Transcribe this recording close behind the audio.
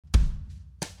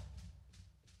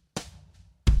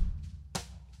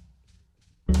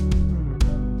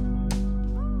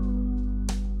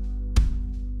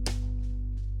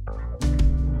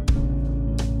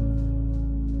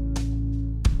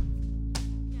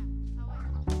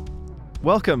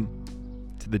Welcome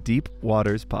to the Deep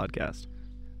Waters Podcast.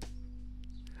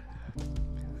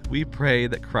 We pray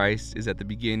that Christ is at the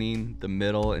beginning, the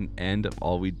middle, and end of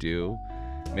all we do.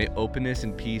 May openness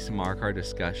and peace mark our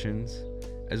discussions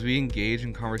as we engage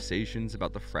in conversations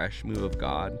about the fresh move of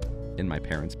God in my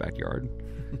parents' backyard.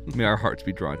 May our hearts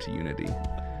be drawn to unity.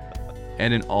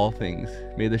 And in all things,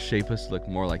 may this shape us to look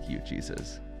more like you,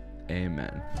 Jesus.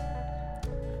 Amen.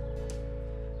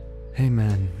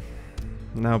 Amen.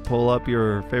 Now pull up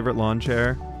your favorite lawn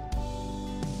chair,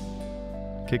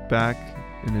 kick back,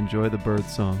 and enjoy the bird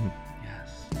song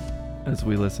Yes. as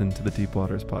we listen to the Deep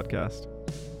Waters Podcast.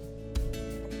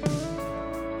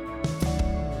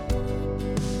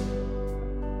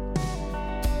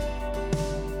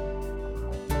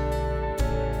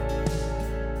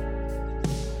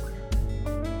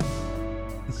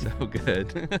 So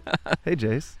good. Hey,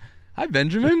 Jace. Hi,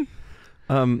 Benjamin.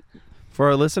 For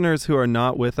our listeners who are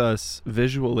not with us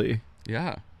visually,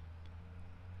 Yeah.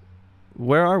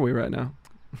 where are we right now?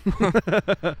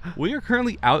 We are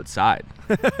currently outside,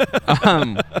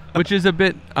 which is a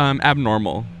bit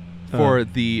abnormal for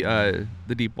the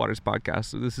Deep Waters Podcast.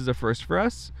 So this is a first for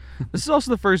us. This is also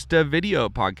the first video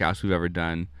podcast we've ever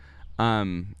done. I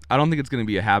don't think it's going to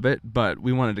be a habit, but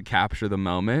we wanted to capture the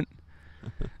moment.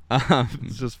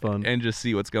 It's just fun. And just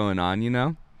see what's going on, you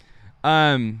know?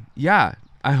 Yeah.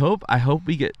 I hope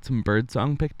we get some bird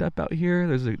song picked up out here.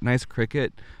 There's a nice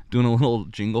cricket doing a little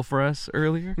jingle for us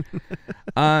earlier.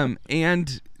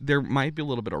 And there might be a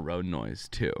little bit of road noise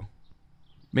too.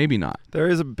 Maybe not. There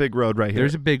is a big road right here.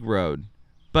 There's a big road.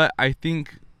 But I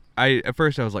think at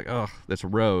first I was like, "Oh, this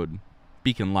road,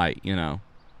 beacon light, you know."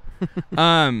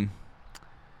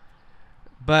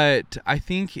 But I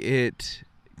think it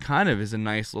kind of is a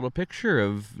nice little picture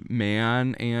of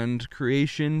man and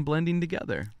creation blending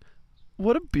together.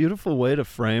 What a beautiful way to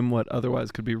frame what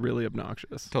otherwise could be really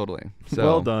obnoxious. Totally. So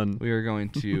Well done. We are going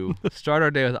to start our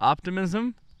day with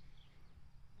optimism,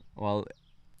 well,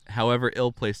 however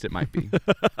ill-placed it might be.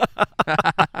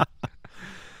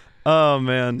 Oh,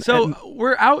 man. So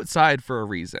we're outside for a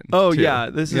reason. Oh, too.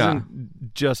 yeah. This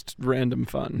isn't just random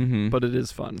fun, Mhm. but it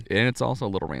is fun. And it's also a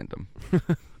little random.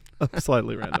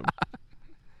 Slightly random.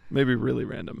 Maybe really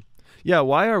random. Yeah,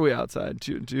 why are we outside?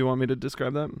 Do you want me to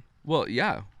describe that? Well,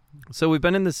 yeah. So we've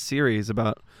been in this series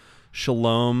about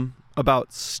shalom,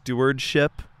 about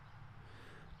stewardship,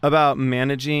 about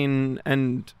managing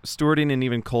and stewarding and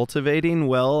even cultivating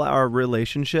well our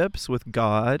relationships with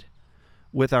God,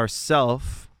 with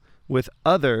ourself, with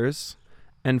others,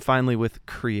 and finally with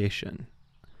creation.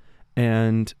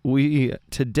 And we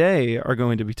today are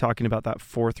going to be talking about that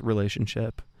fourth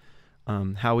relationship,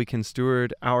 how we can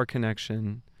steward our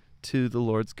connection to the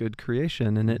Lord's good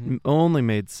creation. And it only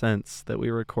made sense that we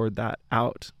record that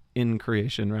out in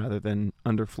creation rather than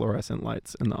under fluorescent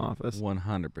lights in the office.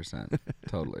 100%.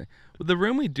 Totally. Well, the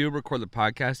room we do record the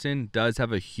podcast in does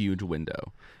have a huge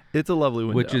window. It's a lovely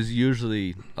window. Which is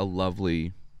usually a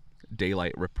lovely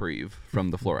daylight reprieve from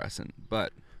the fluorescent.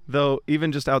 But though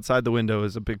even just outside the window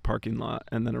is a big parking lot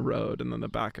and then a road and then the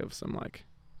back of some like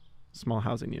small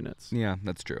housing units. yeah,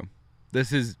 that's true.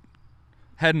 This is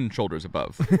head and shoulders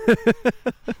above.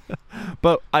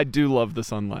 But I do love the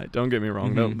sunlight. Don't get me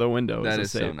wrong. Mhm. The window That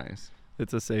is is so nice.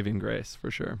 It's a saving grace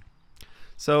for sure.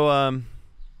 So,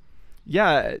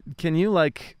 yeah, can you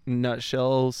like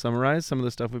nutshell summarize some of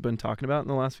the stuff we've been talking about in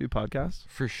the last few podcasts?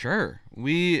 For sure.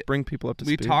 We Bring people up to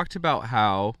speed. talked about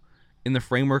how in the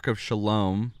framework of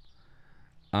shalom,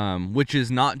 which is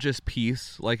not just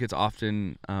peace like it's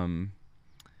often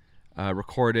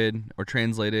recorded or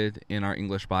translated in our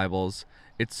English Bibles.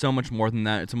 It's so much more than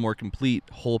that. It's a more complete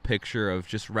whole picture of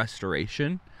just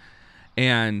restoration.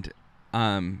 And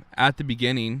at the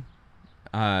beginning,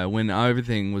 when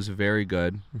everything was very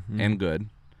good and good,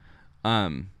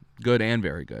 good and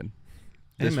very good.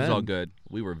 This was all good.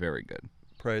 We were very good.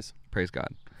 Praise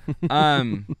God.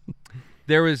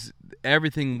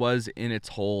 Everything was in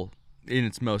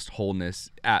its most wholeness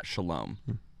at shalom.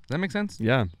 Does that make sense?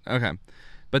 Yeah. Okay.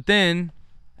 But then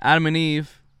Adam and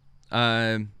Eve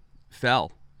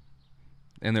fell,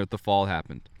 and the fall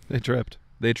happened. They tripped.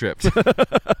 They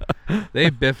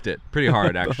biffed it pretty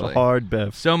hard, actually. Hard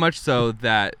biff. So much so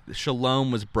that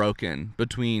shalom was broken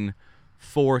between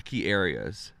four key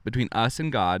areas: between us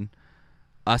and God,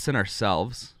 us and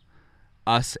ourselves,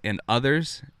 us and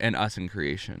others, and us and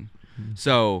creation.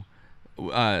 So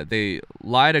they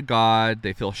lie to God,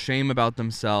 they feel shame about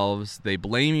themselves, they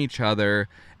blame each other,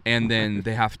 and then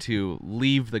they have to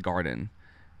leave the garden,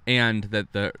 and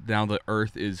that now the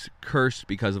earth is cursed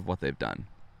because of what they've done.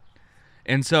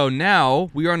 And so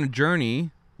now we are on a journey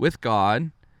with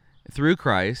God through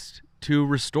Christ to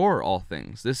restore all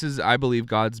things. This is, I believe,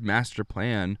 God's master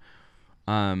plan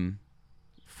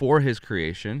for his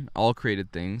creation, all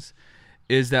created things,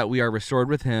 is that we are restored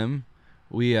with him.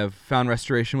 We have found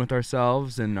restoration with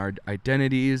ourselves and our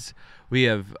identities. We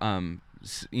have,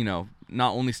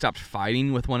 not only stopped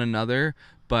fighting with one another,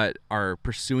 but are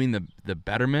pursuing the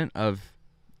betterment of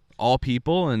all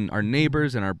people and our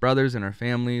neighbors and our brothers and our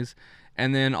families,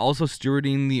 and then also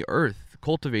stewarding the earth,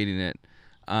 cultivating it.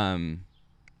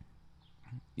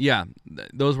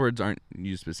 Those words aren't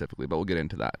used specifically, but we'll get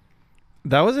into that.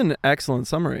 That was an excellent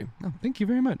summary. Oh, thank you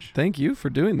very much. Thank you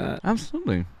for doing that.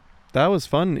 Absolutely. That was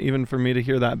fun, even for me to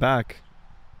hear that back.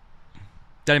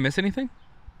 Did I miss anything?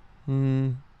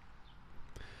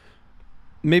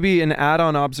 Maybe an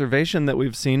add-on observation that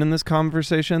we've seen in this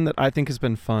conversation that I think has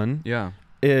been fun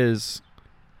is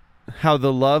how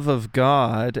the love of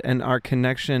God and our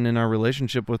connection and our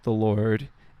relationship with the Lord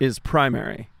is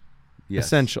primary,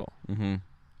 essential. Mm-hmm.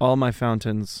 All my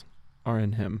fountains are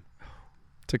in him.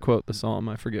 To quote the psalm,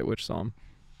 I forget which psalm,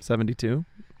 72?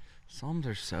 Psalms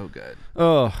are so good.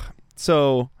 Oh,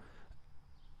 so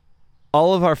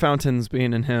all of our fountains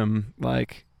being in him,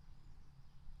 like,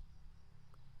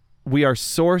 we are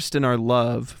sourced in our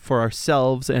love for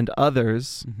ourselves and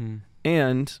others,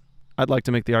 and I'd like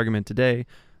to make the argument today,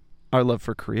 our love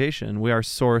for creation. We are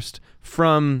sourced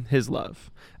from his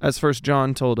love. As 1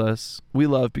 John told us, we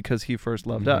love because he first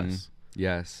loved us.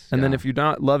 Yes. And then if you're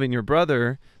not loving your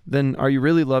brother, then are you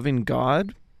really loving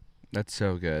God? That's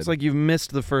so good. It's like you've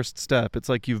missed the first step. It's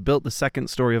like you've built the second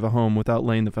story of a home without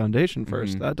laying the foundation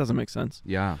first. That doesn't make sense.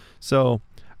 Yeah. So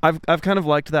I've kind of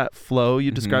liked that flow.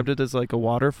 You described it as like a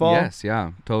waterfall. Yes,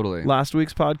 yeah, totally. Last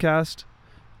week's podcast.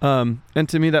 And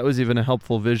to me, that was even a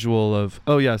helpful visual of,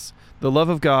 oh yes, the love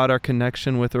of God, our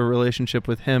connection with a relationship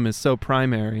with him is so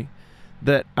primary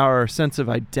that our sense of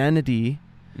identity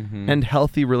and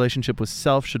healthy relationship with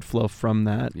self should flow from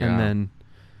that. Yeah. And then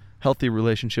healthy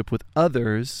relationship with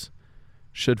others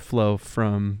should flow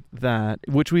from that,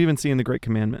 which we even see in the Great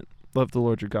Commandment. Love the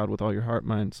Lord your God with all your heart,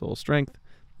 mind, soul, strength.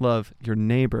 Love your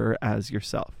neighbor as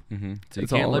yourself. So you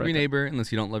can't love your neighbor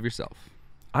unless you don't love yourself.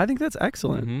 I think that's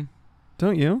excellent.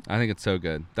 Don't you? I think it's so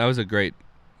good. That was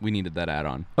we needed that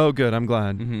add-on. Oh, good. I'm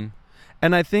glad.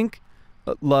 And I think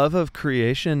love of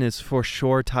creation is for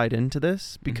sure tied into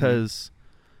this because,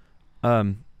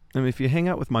 if you hang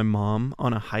out with my mom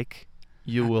on a hike,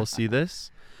 you will see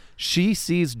this. She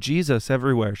sees Jesus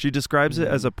everywhere. She describes it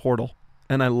as a portal,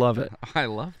 and I love it. I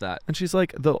love that. And she's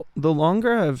like, the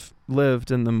longer I've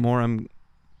lived and the more I'm,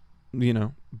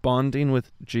 bonding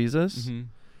with Jesus,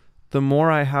 the more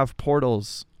I have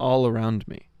portals all around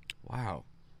me. Wow.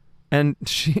 And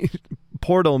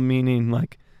portal meaning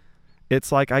like,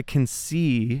 it's like I can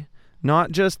see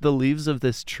not just the leaves of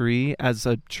this tree as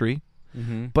a tree,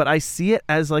 but I see it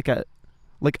as like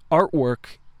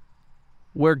artwork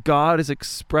where God is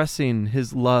expressing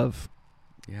his love.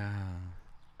 Yeah.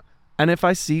 And if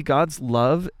I see God's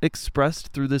love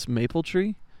expressed through this maple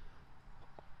tree,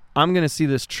 I'm going to see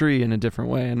this tree in a different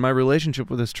way. And my relationship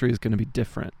with this tree is going to be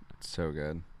different. So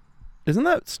good. Isn't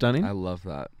that stunning? I love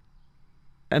that.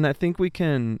 And I think we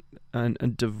can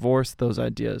divorce those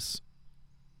ideas.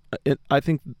 I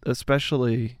think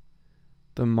especially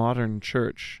the modern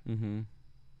church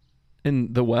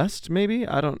in the West, maybe.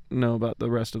 I don't know about the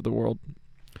rest of the world.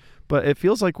 But it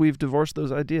feels like we've divorced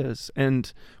those ideas.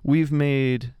 And we've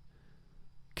made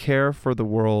care for the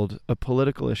world a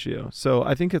political issue. So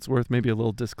I think it's worth maybe a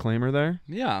little disclaimer there.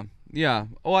 Yeah. Yeah.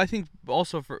 Oh, I think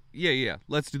also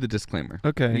let's do the disclaimer.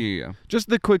 Okay. Yeah. Just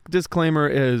the quick disclaimer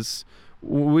is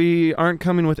we aren't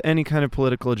coming with any kind of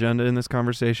political agenda in this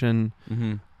conversation.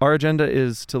 Our agenda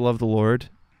is to love the Lord.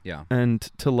 Yeah. And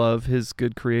to love his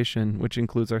good creation, which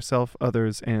includes ourselves,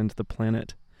 others, and the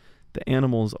planet, the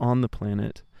animals on the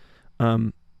planet.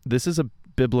 This is a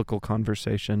biblical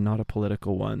conversation, not a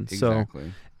political one. Exactly.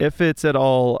 So if it's at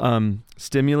all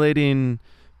stimulating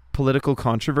political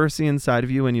controversy inside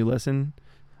of you when you listen,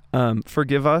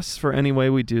 forgive us for any way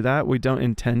we do that. We don't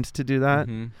intend to do that.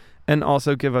 And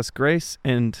also give us grace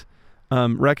and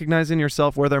recognize in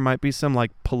yourself where there might be some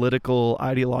like political,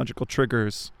 ideological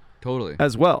triggers totally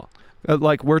as well.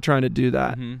 Like we're trying to do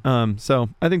that. So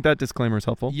I think that disclaimer is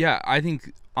helpful. Yeah, I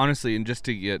think honestly, and just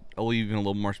to get even a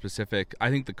little more specific, I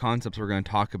think the concepts we're going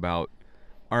to talk about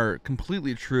are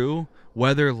completely true,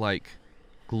 whether like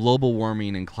global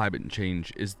warming and climate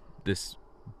change is this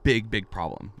big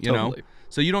problem, you know?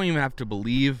 So you don't even have to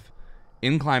believe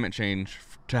in climate change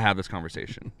to have this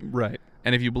conversation. Right.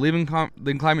 And if you believe in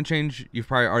climate change, you've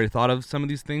probably already thought of some of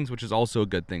these things, which is also a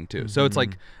good thing too. So it's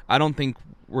like, I don't think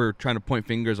we're trying to point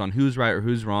fingers on who's right or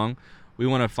who's wrong. We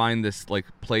want to find this like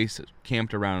place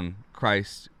camped around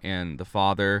Christ and the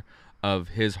Father of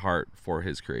his heart for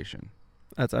his creation.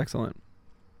 That's excellent.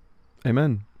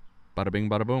 Amen. Bada bing,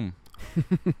 bada boom.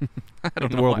 I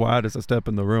don't know. Worldwide is a step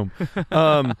in the room.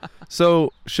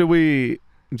 So should we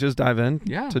just dive in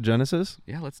to Genesis?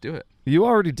 Yeah, let's do it. You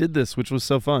already did this, which was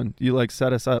so fun. You like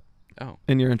set us up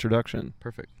in your introduction.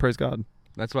 Perfect. Praise God.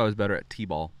 That's why I was better at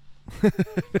T-ball.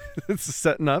 It's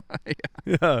setting up.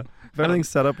 Yeah. If everything's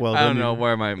set up well. I don't know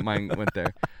where my mind went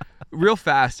there. Real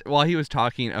fast, while he was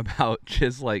talking about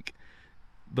just like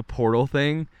the portal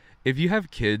thing, if you have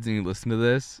kids and you listen to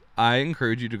this, I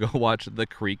encourage you to go watch the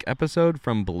Creek episode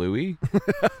from Bluey.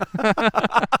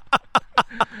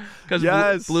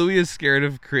 Because Bluey is scared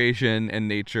of creation and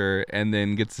nature and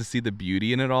then gets to see the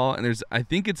beauty in it all. And I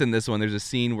think it's in this one, there's a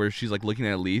scene where she's like looking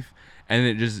at a leaf and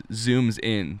it just zooms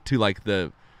in to like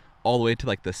all the way to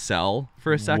like the cell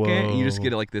for a second. Whoa. And you just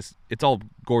get it like this. It's all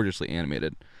gorgeously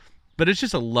animated. But it's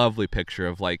just a lovely picture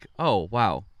of like, oh,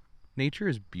 wow, nature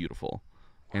is beautiful.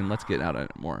 And let's get out of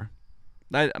it more.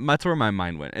 That's where my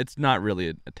mind went. It's not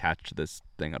really attached to this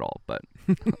thing at all, but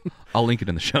I'll link it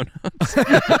in the show notes.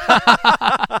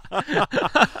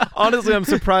 Honestly, I'm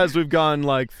surprised we've gone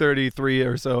like 33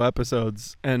 or so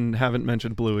episodes and haven't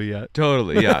mentioned Bluey yet.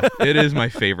 Totally, yeah. It is my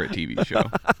favorite TV show.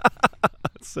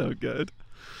 That's so good.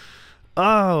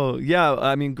 Oh, yeah.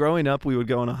 I mean, growing up, we would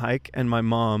go on a hike, and my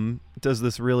mom does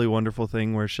this really wonderful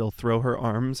thing where she'll throw her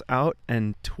arms out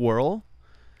and twirl,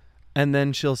 and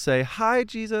then she'll say, "Hi,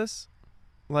 Jesus."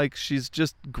 Like she's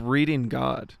just greeting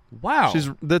God. Wow.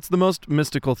 That's the most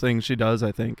mystical thing she does,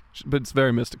 I think. But it's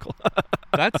very mystical.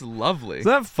 That's lovely. Isn't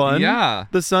that fun? Yeah.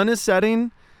 The sun is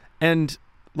setting, and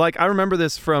like I remember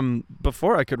this from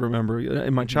before I could remember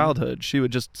in my childhood. She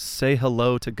would just say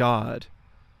hello to God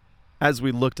as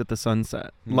we looked at the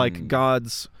sunset. Like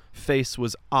God's face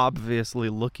was obviously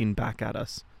looking back at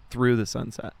us through the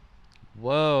sunset.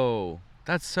 Whoa.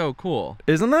 That's so cool.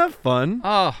 Isn't that fun?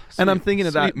 Oh, and I'm thinking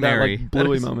of that like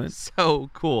Bluey moment.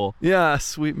 So cool. Yeah,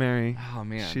 sweet Mary. Oh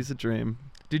man, she's a dream.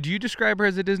 Did you describe her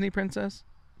as a Disney princess?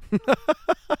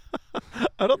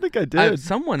 I don't think I did.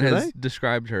 Someone has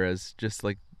described her as just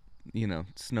like,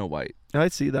 Snow White. I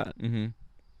see that. Mm-hmm.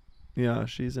 Yeah,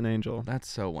 she's an angel. That's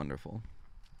so wonderful.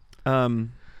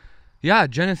 Yeah,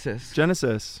 Genesis.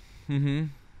 Mm-hmm.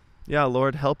 Yeah,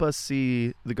 Lord, help us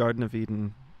see the Garden of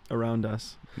Eden around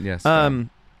us. Yes.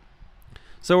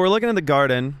 So we're looking at the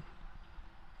garden.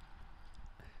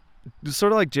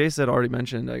 Sort of like Jace had already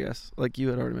mentioned, I guess. Like you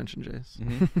had already mentioned, Jace.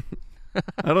 Mm-hmm.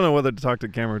 I don't know whether to talk to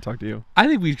the camera or talk to you. I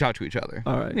think we talk to each other.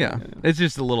 All right. Yeah. It's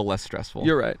just a little less stressful.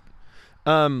 You're right.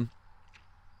 All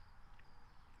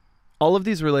of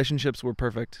these relationships were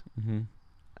perfect. Mm-hmm.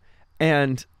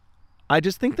 And I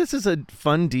just think this is a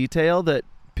fun detail that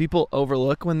people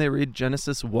overlook when they read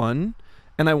Genesis 1.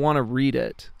 And I want to read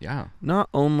it. Yeah. Not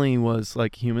only was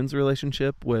like humans'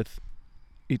 relationship with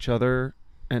each other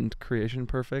and creation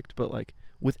perfect, but like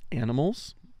with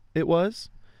animals, it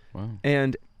was. Wow.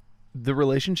 And the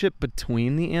relationship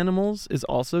between the animals is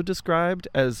also described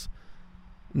as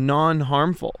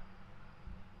non-harmful,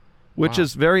 which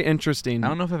is very interesting. I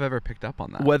don't know if I've ever picked up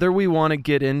on that. Whether we want to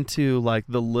get into like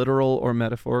the literal or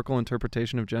metaphorical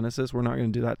interpretation of Genesis, we're not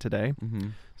going to do that today. Mm-hmm.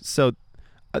 So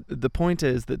the point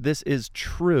is that this is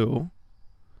true,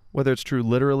 whether it's true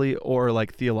literally or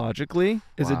like theologically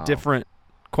is a different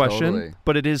question, totally.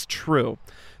 But it is true.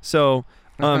 So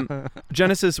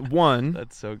Genesis 1.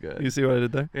 That's so good. You see what I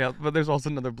did there? Yeah, but there's also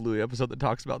another Bluey episode that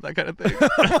talks about that kind of thing.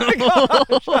 Oh my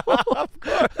gosh, of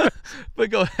course. But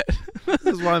go ahead.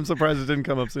 This is why I'm surprised it didn't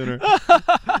come up sooner.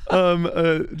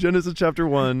 Genesis chapter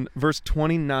 1, verse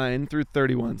 29 through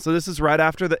 31. So this is right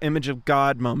after the image of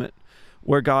God moment,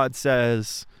 where God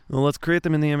says, well, let's create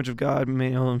them in the image of God,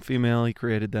 male and female, he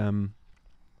created them.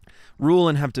 Rule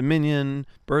and have dominion,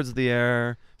 birds of the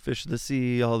air, fish of the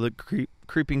sea, all the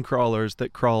creeping crawlers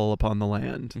that crawl upon the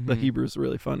land. Mm-hmm. The Hebrew is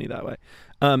really funny that way.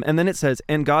 And then it says,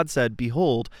 and God said,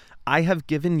 behold, I have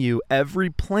given you every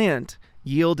plant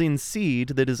yielding seed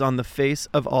that is on the face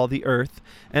of all the earth,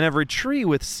 and every tree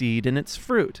with seed in its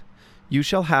fruit. You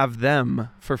shall have them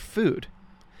for food.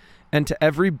 And to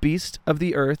every beast of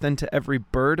the earth, and to every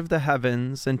bird of the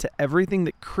heavens, and to everything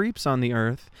that creeps on the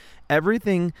earth,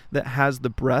 everything that has the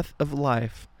breath of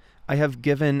life, I have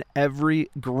given every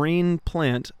green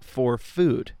plant for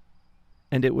food.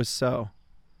 And it was so.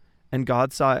 And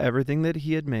God saw everything that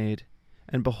he had made,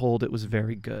 and behold, it was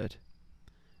very good.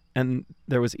 And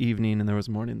there was evening, and there was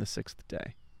morning the sixth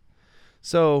day.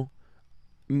 So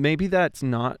maybe that's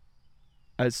not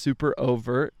as super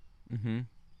overt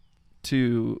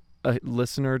to a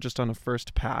listener just on a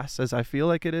first pass as I feel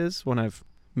like it is when I've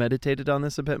meditated on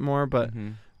this a bit more. But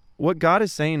what God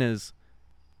is saying is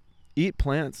eat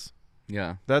plants.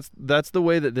 Yeah. That's the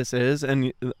way that this is,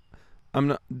 and I'm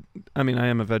not. I mean, I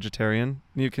am a vegetarian.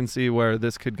 You can see where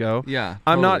this could go. Yeah.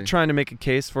 I'm not totally. trying to make a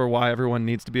case for why everyone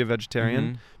needs to be a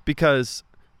vegetarian, Mhm. because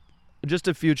just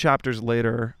a few chapters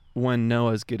later, when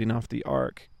Noah's getting off the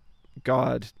ark,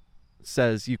 God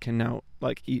says you can now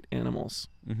like eat animals,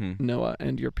 Mhm. Noah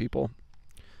and your people.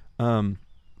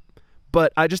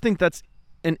 But I just think that's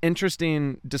an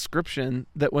interesting description,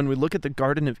 that when we look at the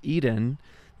Garden of Eden,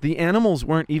 the animals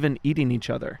weren't even eating each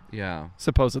other, Yeah.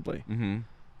 supposedly. Mhm.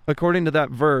 According to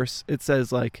that verse, it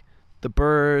says like the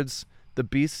birds, the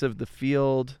beasts of the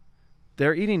field,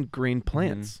 they're eating green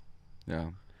plants.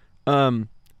 Yeah.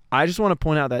 I just want to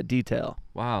point out that detail.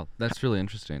 Wow, that's really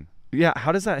interesting. Yeah,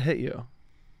 how does that hit you?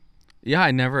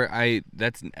 Yeah,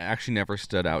 that's actually never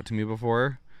stood out to me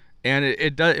before. And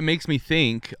it makes me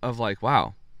think of like,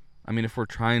 wow, I mean, if we're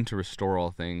trying to restore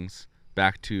all things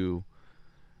back to,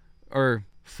 or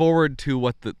forward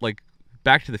to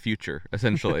back to the future,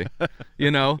 essentially,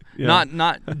 Yeah.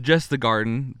 not just the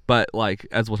garden, but like,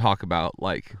 as we'll talk about,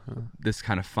 like this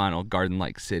kind of final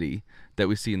garden-like city that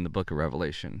we see in the book of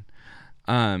Revelation.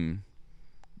 I'm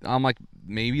like,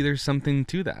 maybe there's something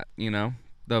to that,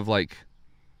 of like,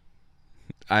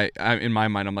 I in my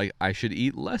mind, I'm like, I should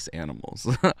eat less animals.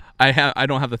 I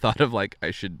don't have the thought of like,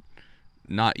 I should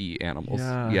not eat animals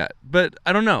yet, but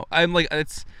I don't know. I'm like,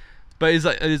 is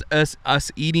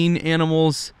us eating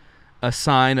animals a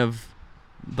sign of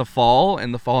the fall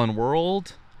and the fallen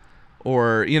world,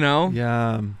 or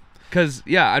Yeah. because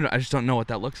I just don't know what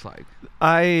that looks like.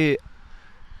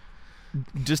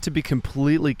 Just to be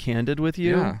completely candid with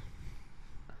you,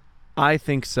 I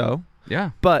think so.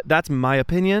 Yeah. But that's my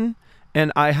opinion,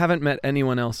 and I haven't met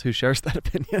anyone else who shares that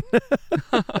opinion.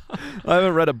 I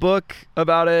haven't read a book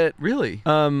about it. Really?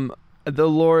 The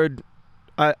Lord,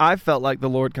 I felt like the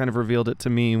Lord kind of revealed it to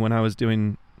me when I was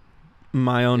doing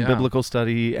my own biblical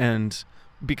study and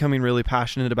becoming really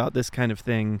passionate about this kind of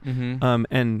thing. Mm-hmm.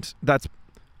 And that's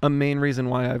a main reason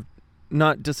why I've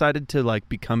not decided to like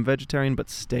become vegetarian, but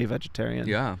stay vegetarian.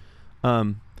 Yeah.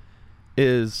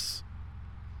 Is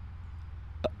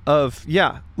of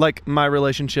like my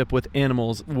relationship with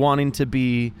animals, wanting to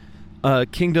be a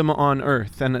kingdom on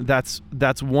earth, and that's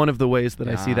one of the ways that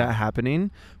I see that happening.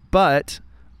 But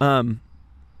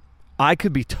I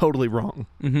could be totally wrong.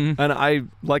 Mm-hmm. And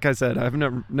like I said, I've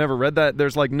never read that.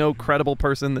 There's like no credible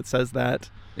person that says that.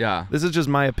 Yeah. This is just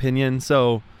my opinion,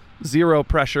 so zero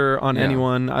pressure on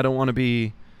anyone. I don't want to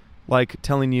be like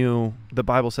telling you the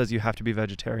Bible says you have to be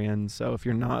vegetarian, so if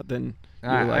you're not, then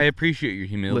you're like I appreciate your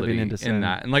humility in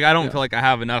that. And like, I don't feel like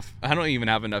I don't even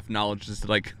have enough knowledge just to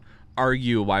like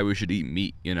argue why we should eat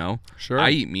meat, Sure.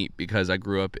 I eat meat because I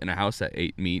grew up in a house that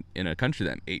ate meat, in a country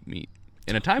that ate meat,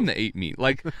 in a time that ate meat.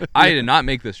 Like, I did not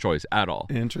make this choice at all.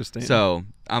 Interesting. So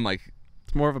I'm like,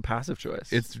 it's more of a passive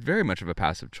choice. It's very much of a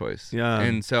passive choice. Yeah.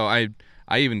 And so I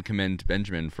even commend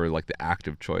Benjamin for like the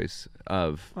active choice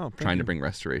of trying to bring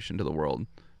restoration to the world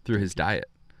through his diet.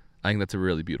 I think that's a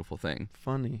really beautiful thing.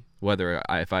 Funny. Whether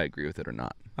if I agree with it or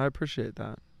not. I appreciate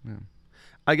that. Yeah.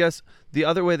 I guess the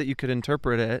other way that you could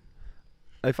interpret it,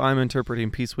 if I'm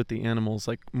interpreting peace with the animals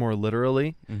like more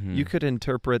literally, you could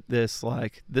interpret this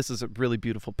like this is a really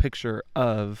beautiful picture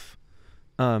of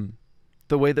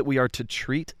the way that we are to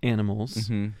treat animals.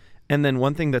 Mm-hmm. And then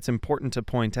one thing that's important to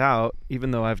point out,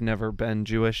 even though I've never been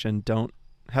Jewish and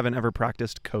haven't ever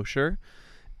practiced kosher,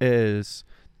 is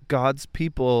God's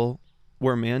people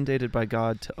were mandated by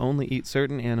God to only eat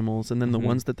certain animals, and then the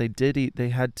ones that they did eat, they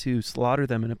had to slaughter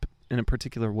them in a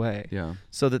particular way. Yeah.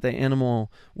 So that the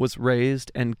animal was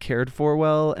raised and cared for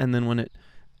well, and then when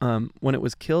it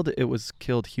was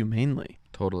killed humanely.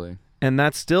 Totally. And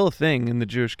that's still a thing in the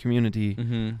Jewish community.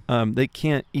 Mm-hmm. They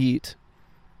can't eat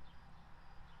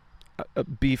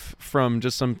beef from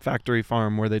just some factory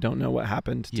farm where they don't know what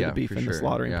happened to the beef in the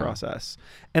slaughtering process.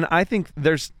 And I think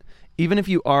even if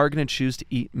you are going to choose to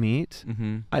eat meat,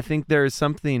 I think there is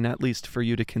something at least for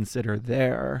you to consider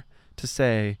there to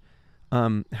say,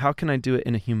 how can I do it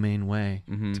in a humane way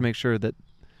to make sure that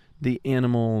the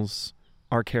animals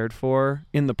are cared for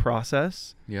in the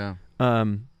process? Yeah.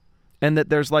 And that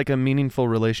there's like a meaningful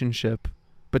relationship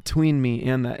between me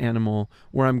and that animal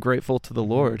where I'm grateful to the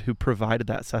Lord who provided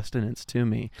that sustenance to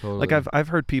me. Totally. Like I've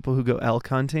heard people who go elk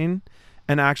hunting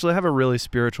and actually have a really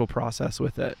spiritual process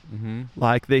with it.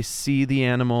 Like they see the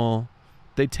animal,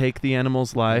 they take the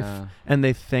animal's life and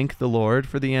they thank the Lord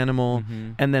for the animal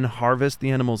and then harvest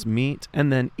the animal's meat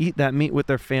and then eat that meat with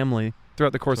their family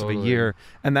throughout the course of a year.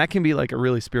 And that can be like a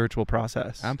really spiritual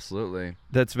process. Absolutely.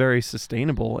 That's very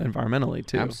sustainable environmentally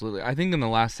too. Absolutely. I think in the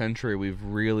last century we've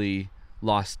really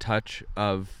lost touch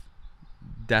of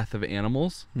death of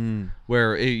animals, Hmm.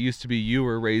 where it used to be you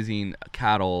were raising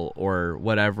cattle or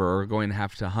whatever, or going to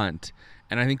have to hunt.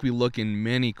 And I think we look in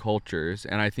many cultures,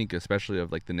 and I think especially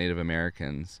of like the Native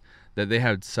Americans, that they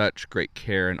had such great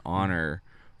care and honor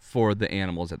for the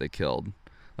animals that they killed.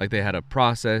 Like they had a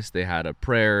process, they had a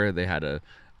prayer, they had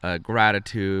a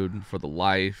gratitude for the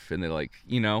life, and they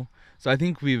so I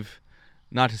think we've,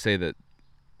 not to say that,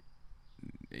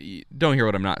 don't hear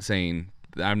what I'm not saying.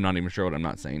 I'm not even sure what I'm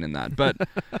not saying in that, but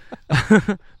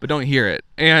but don't hear it.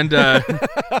 And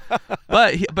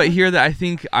but hear that I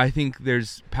think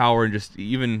there's power in just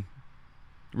even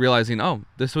realizing, oh,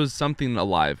 this was something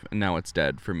alive and now it's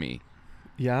dead for me.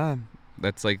 Yeah.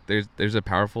 That's like there's a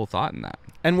powerful thought in that.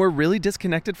 And we're really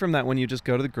disconnected from that when you just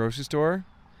go to the grocery store.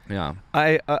 Yeah.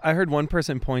 I heard one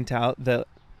person point out that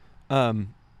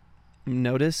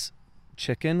notice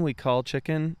chicken, we call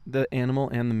chicken the animal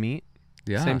and the meat.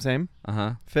 Yeah. Same.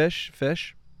 Uh-huh.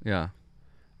 Fish. Yeah.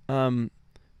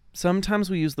 Sometimes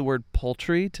we use the word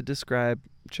poultry to describe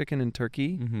chicken and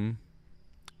turkey, Mm-hmm.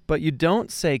 but you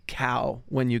don't say cow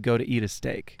when you go to eat a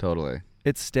steak. Totally.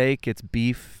 It's steak, it's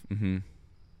beef, Mm-hmm.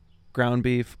 ground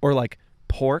beef, or like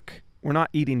pork. We're not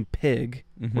eating pig,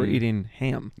 Mm-hmm. we're eating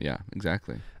ham. Yeah,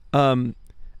 exactly. And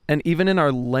even in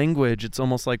our language, it's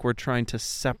almost like we're trying to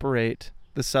separate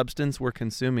the substance we're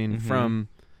consuming Mhm. from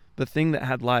the thing that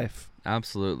had life.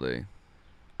 Absolutely.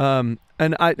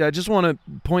 And I just want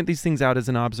to point these things out as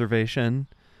an observation,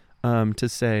 to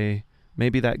say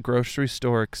maybe that grocery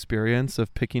store experience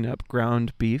of picking up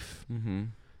ground beef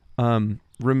Mm-hmm.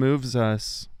 removes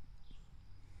us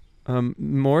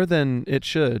more than it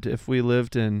should if we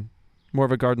lived in more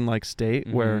of a garden-like state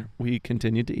where Mhm. we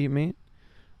continued to eat meat.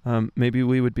 Maybe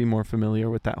we would be more familiar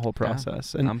with that whole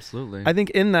process. And Absolutely. I think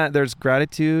in that there's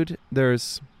gratitude,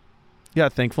 there's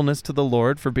thankfulness to the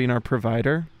Lord for being our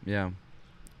provider. Yeah.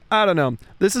 I don't know.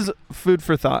 This is food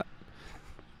for thought.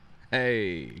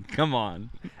 Hey, come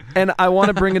on. And I want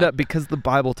to bring it up because the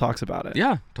Bible talks about it.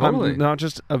 Yeah, totally. I'm not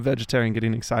just a vegetarian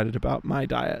getting excited about my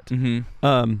diet.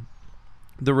 Mm-hmm.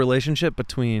 The relationship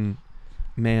between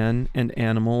man and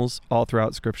animals all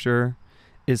throughout Scripture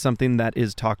is something that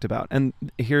is talked about. And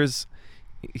here's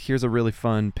a really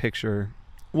fun picture.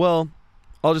 Well,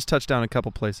 I'll just touch down a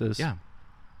couple places. Yeah.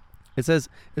 It says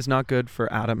it's not good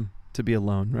for Adam to be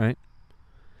alone, right?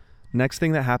 Next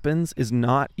thing that happens is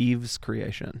not Eve's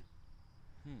creation.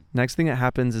 Next thing that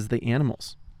happens is the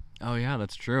animals. Oh, yeah,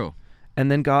 that's true. And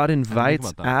then God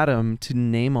invites about that. Adam to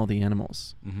name all the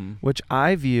animals, Mm-hmm. which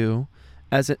I view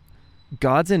as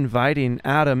God's inviting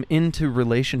Adam into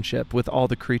relationship with all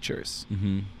the creatures.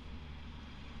 Mm-hmm.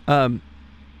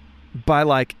 By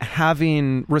like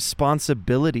having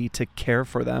responsibility to care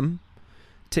for them,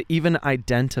 to even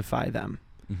identify them.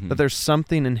 Mm-hmm. That there's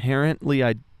something inherently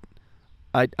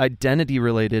identity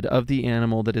related of the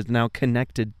animal that is now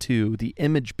connected to the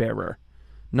image bearer,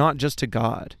 not just to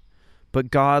God,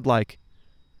 but God like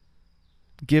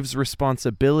gives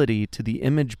responsibility to the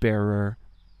image bearer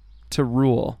to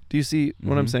rule. Do you see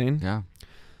what I'm Mhm. saying? Yeah.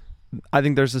 I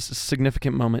think there's a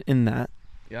significant moment in that.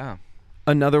 Yeah.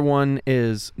 Another one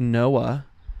is Noah.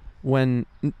 When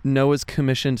Noah's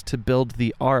commissioned to build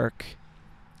the ark,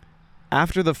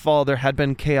 after the fall, there had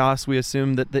been chaos. We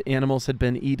assume that the animals had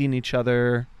been eating each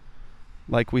other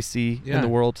like we see in Yeah. the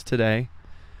world today.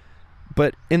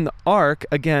 But in the ark,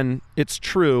 again, it's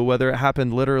true, whether it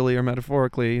happened literally or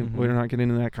metaphorically. Mhm. We're not getting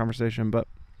into that conversation. But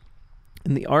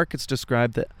in the ark, it's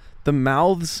described that the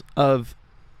mouths of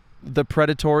the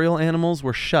predatorial animals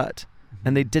were shut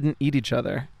and they didn't eat each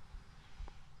other.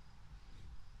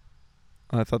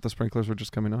 I thought the sprinklers were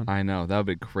just coming on. I know. That would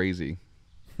be crazy.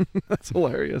 That's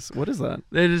hilarious. What is that?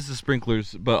 It is the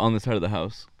sprinklers, but on the side of the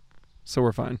house. So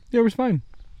we're fine. Yeah, it was fine.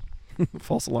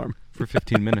 False alarm. For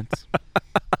 15 minutes.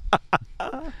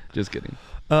 Just kidding.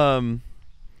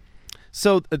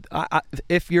 So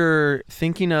if you're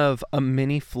thinking of a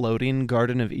mini floating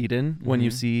Garden of Eden when you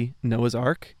Mhm. see Noah's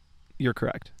Ark, you're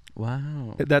correct.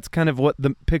 Wow. That's kind of what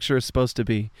the picture is supposed to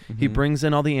be. He Mhm. brings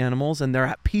in all the animals and they're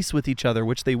at peace with each other,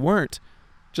 which they weren't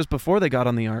just before they got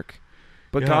on the ark.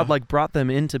 But Yeah. God like brought them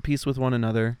into peace with one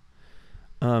another.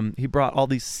 He brought all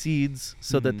these seeds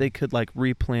so that Mhm. they could like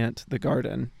replant the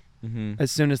garden Mm-hmm. as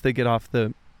soon as they get off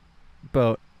the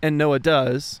boat. And Noah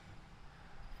does.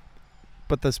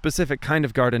 But the specific kind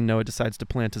of garden Noah decides to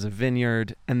plant is a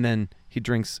vineyard, and then he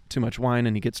drinks too much wine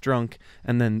and he gets drunk,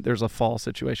 and then there's a fall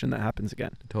situation that happens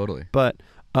again. Totally. But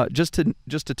just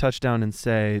to touch down and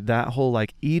say that whole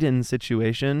like Eden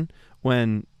situation,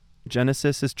 when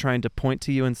Genesis is trying to point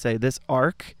to you and say this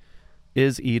ark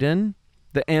is Eden,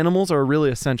 the animals are a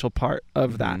really essential part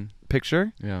of that Mhm.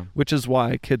 picture, Yeah. which is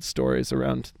why kids' stories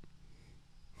around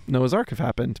Noah's Ark have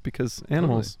happened because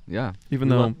animals, Totally. Yeah. even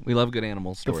we though love, we love a good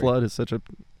animal story. the flood is such a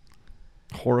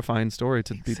horrifying story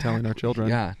to be telling our children.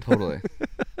 Yeah, totally.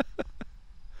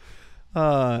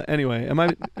 Anyway, am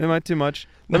I too much?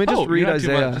 Let me just read you're not too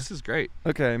much. Isaiah. This is great.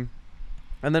 Okay.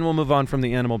 And then we'll move on from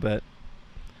the animal bit.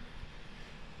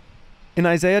 In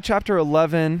Isaiah chapter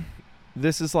 11,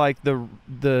 this is like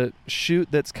the shoot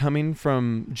that's coming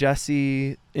from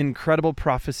Jesse, incredible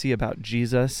prophecy about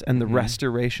Jesus and the Mhm.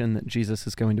 restoration that Jesus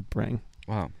is going to bring.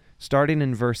 Wow. Starting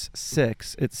in verse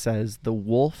 6, it says, "The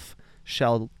wolf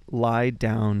shall lie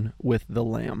down with the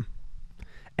lamb,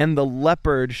 and the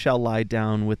leopard shall lie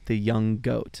down with the young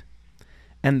goat,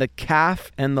 and the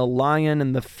calf and the lion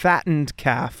and the fattened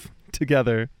calf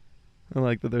together." I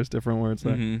like that there's different words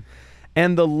there. Mhm.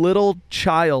 "And the little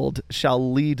child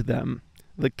shall lead them.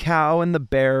 The cow and the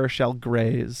bear shall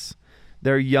graze.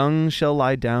 Their young shall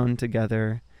lie down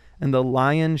together, and the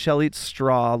lion shall eat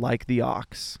straw like the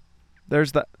ox."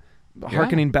 There's the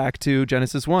hearkening back to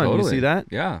Genesis 1. You Totally. see that?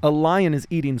 Yeah. A lion is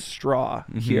eating straw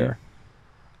Mhm. here.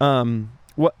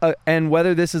 And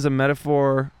whether this is a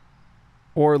metaphor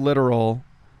or literal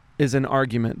is an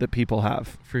argument that people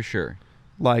have. For sure.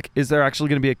 Like, is there actually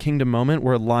going to be a kingdom moment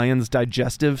where a lion's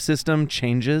digestive system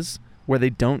changes, where they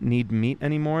don't need meat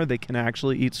anymore? They can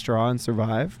actually eat straw and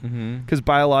survive? Mm-hmm. Because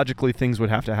biologically, things would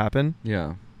have to happen.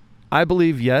 Yeah. I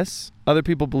believe yes. Other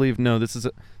people believe no. This is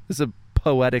a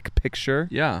poetic picture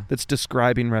Yeah. that's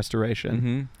describing restoration.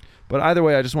 Mm-hmm. But either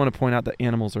way, I just want to point out that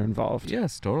animals are involved.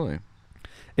 Yes, totally.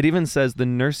 It even says the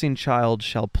nursing child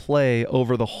shall play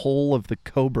over the hole of the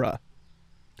cobra,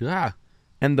 Yeah.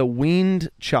 and the weaned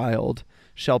child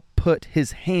shall put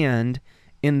his hand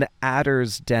in the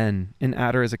adder's den. An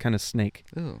adder is a kind of snake,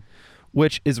 Ew.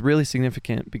 which is really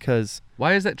significant because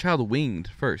Why is that child winged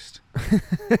first?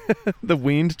 the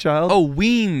weaned child. Oh,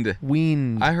 weaned.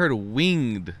 Weaned. I heard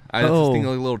winged. I was just thinking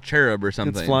like a little cherub or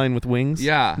something. It's flying with wings.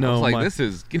 Yeah. No, I was like, my- this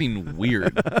is getting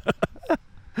weird.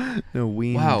 No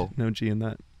weaned. Wow. No G in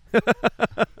that.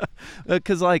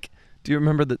 Because do you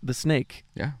remember the snake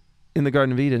Yeah. in the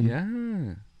Garden of Eden?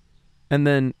 Yeah. And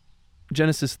then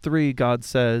Genesis 3, God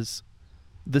says,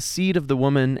 the seed of the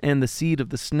woman and the seed of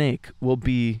the snake will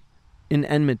be in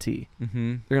enmity.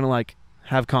 Mm-hmm. They're going to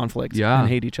have conflict Yeah. and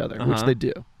hate each other, which Uh-huh. they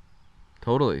do.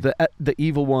 Totally. The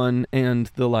evil one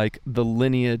and the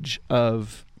lineage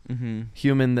of Mm-hmm.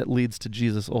 human that leads to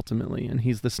Jesus ultimately, and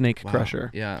he's the snake Wow.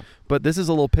 crusher. Yeah. But this is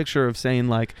a little picture of saying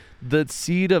the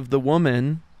seed of the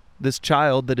woman, this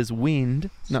child that is weaned,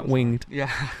 not winged,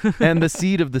 Yeah. and the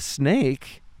seed of the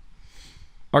snake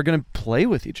are going to play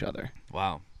with each other.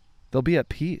 Wow. They'll be at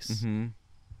peace. Mm-hmm.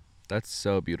 That's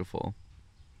so beautiful.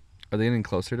 Are they getting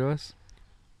closer to us?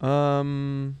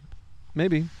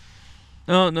 Maybe.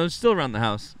 No, it's still around the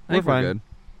house. I think We're we're fine. good.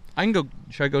 I can go.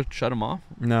 Should I go shut them off?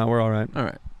 No, we're all right. All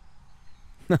right.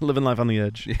 Living life on the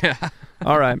edge. Yeah.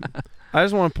 All right. I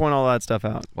just want to point all that stuff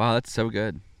out. Wow, that's so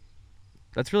good.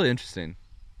 That's really interesting.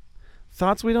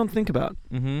 Thoughts we don't think about.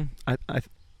 Mm-hmm.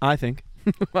 I think.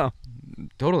 Wow.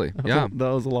 Totally. That was Yeah. that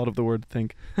was a lot of the word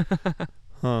think.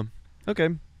 Okay.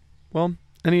 Well,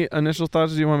 any initial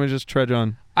thoughts? Or do you want me to just trudge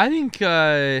on? I think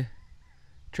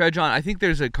Trudge on. I think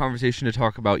there's a conversation to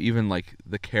talk about even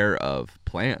the care of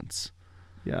plants,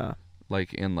 Yeah.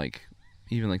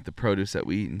 Even the produce that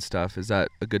we eat and stuff. Is that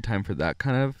a good time for that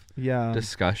kind of Yeah.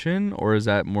 discussion, or is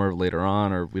that more later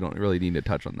on, or we don't really need to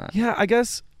touch on that? Yeah, I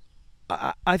guess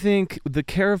I think the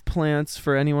care of plants,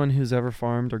 for anyone who's ever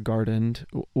farmed or gardened,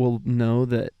 will know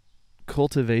that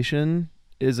cultivation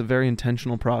is a very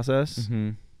intentional process. Mm-hmm.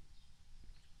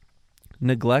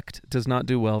 Neglect does not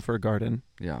do well for a garden.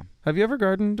 Yeah. Have you ever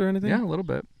gardened or anything? Yeah, a little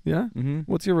bit. Yeah? Mm-hmm.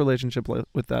 What's your relationship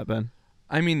with that, Ben?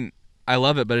 I mean, I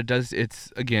love it, but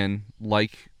it's again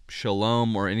like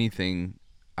shalom or anything.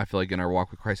 I feel like in our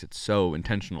walk with Christ, it's so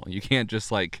intentional. You can't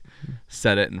just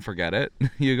set it and forget it.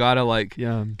 You gotta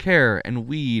Yeah. care and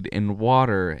weed and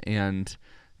water and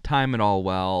time it all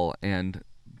well and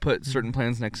put certain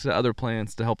plants next to other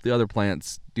plants to help the other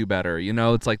plants do better.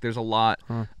 It's there's a lot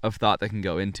of thought that can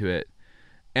go into it.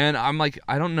 And I'm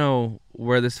I don't know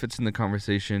where this fits in the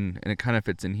conversation, and it kind of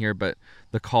fits in here, but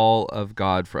the call of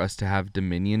God for us to have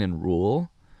dominion and rule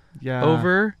Yeah.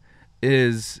 over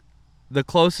is the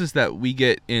closest that we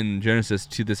get in Genesis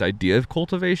to this idea of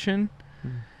cultivation.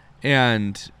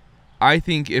 And I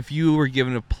think if you were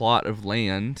given a plot of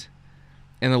land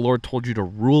and the Lord told you to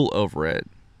rule over it,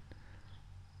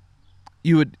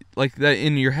 you would that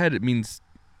in your head. It means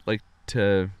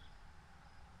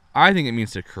I think it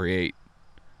means to create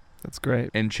That's great.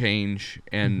 and change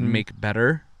and Mhm. make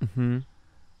better. Mm-hmm.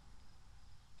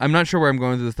 I'm not sure where I'm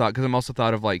going with this thought, because I'm also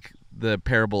thought of the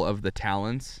parable of the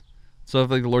talents. So if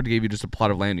like the Lord gave you just a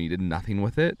plot of land and you did nothing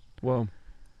with it, Whoa.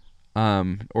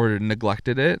 or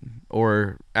neglected it,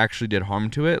 or actually did harm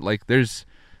to it, like there's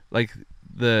like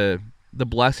the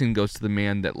blessing goes to the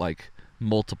man that like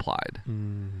multiplied,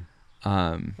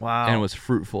 Wow. and was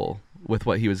fruitful with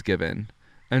what he was given.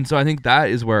 And so I think that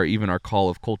is where even our call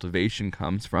of cultivation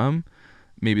comes from,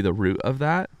 maybe the root of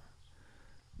that.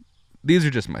 These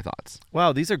are just my thoughts.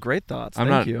 Wow, these are great thoughts. I'm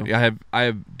Thank not. you.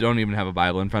 I don't even have a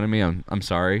Bible in front of me. I'm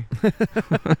sorry.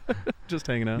 Just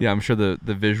hanging out. Yeah, I'm sure the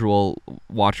visual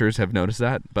watchers have noticed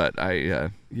that, but I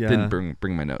didn't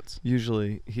bring my notes.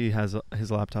 Usually he has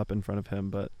his laptop in front of him,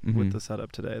 but Mhm. with the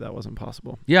setup today, that wasn't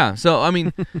possible. Yeah, so I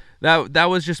mean, that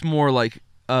was just more like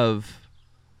of.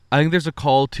 I think there's a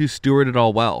call to steward it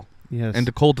all well, Yes. and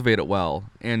to cultivate it well,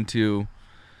 and to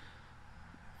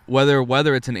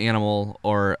whether it's an animal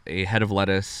or a head of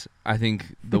lettuce. I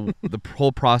think the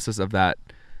whole process of that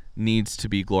needs to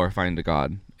be glorifying to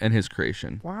God and His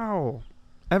creation. Wow.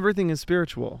 Everything is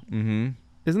spiritual. Mm-hmm.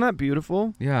 Isn't that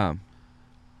beautiful? Yeah.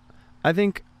 I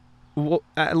think, well,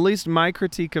 at least my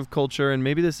critique of culture, and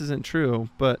maybe this isn't true,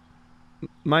 but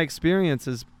my experience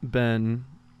has been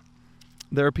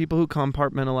there are people who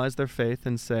compartmentalize their faith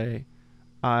and say,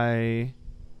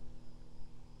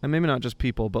 and maybe not just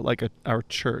people, but like our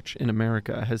church in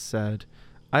America has said,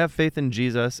 I have faith in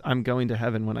Jesus. I'm going to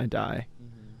heaven when I die.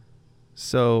 Mm-hmm.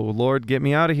 So, Lord, get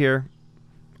me out of here.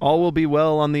 All will be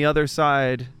well on the other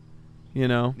side, you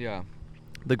know? Yeah.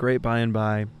 The great by and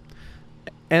by.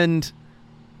 And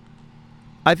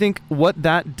I think what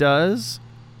that does,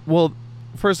 well,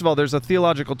 first of all, there's a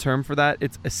theological term for that.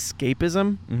 It's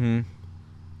escapism. Mm-hmm.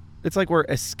 It's like we're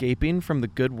escaping from the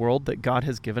good world that God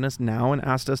has given us now and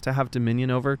asked us to have dominion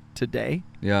over today.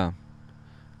 Yeah.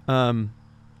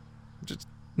 Just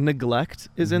neglect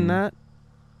is in Mhm. that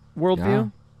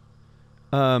worldview.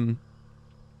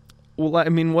 Well, I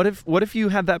mean, what if you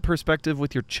had that perspective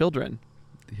with your children?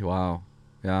 Wow.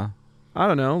 Yeah. I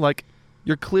don't know. Like,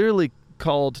 you're clearly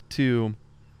called to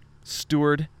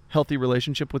steward healthy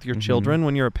relationship with your Mhm. children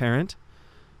when you're a parent.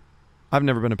 I've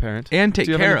never been a parent. And take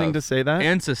Do you have care anything of to say that?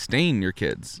 and sustain your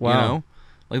kids. Wow.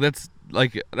 You know,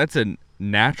 that's a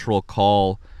natural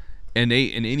call,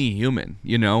 innate in any human.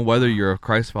 You know, whether you're a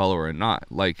Christ follower or not,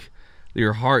 like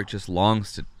your heart just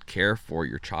longs to care for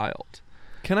your child.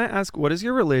 Can I ask, what is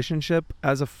your relationship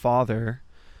as a father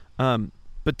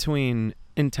between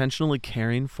intentionally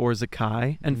caring for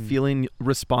Zakai and feeling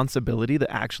responsibility that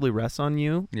actually rests on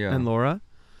you and Laura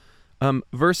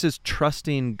versus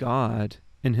trusting God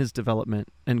in his development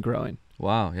and growing?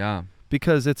 Wow. Yeah.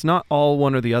 Because it's not all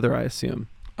one or the other, I assume.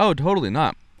 Oh, totally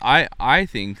not. I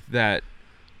think that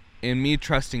in me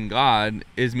trusting God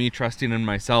is me trusting in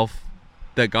myself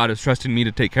that God is trusting me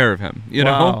to take care of him. You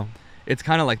know? Wow. It's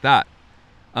kind of like that.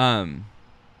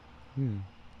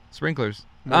 Sprinklers.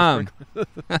 More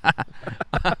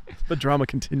The drama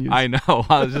continues. I know.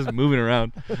 I was just moving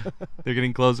around. They're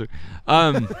getting closer.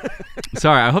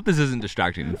 Sorry. I hope this isn't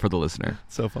distracting for the listener.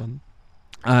 So fun.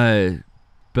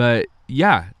 But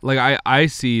yeah, like I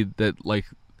see that like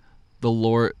the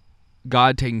Lord,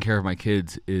 God taking care of my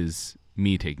kids is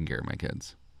me taking care of my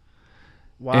kids.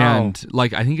 Wow. And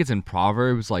like I think it's in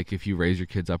Proverbs, like if you raise your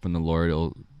kids up in the Lord,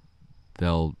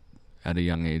 they'll at a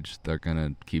young age they're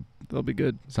gonna keep They'll be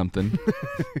good. something.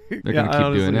 They're Yeah, gonna keep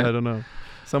honestly, doing it. I don't know.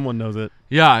 Someone knows it.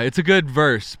 Yeah, it's a good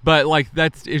verse, but like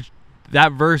that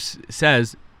verse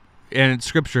says in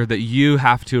scripture that you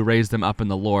have to raise them up in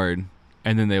the Lord,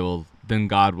 and then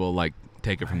God will like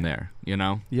take it from there, you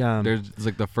know? Yeah. It's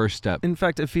like the first step. In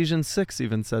fact, Ephesians 6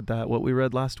 even said that, what we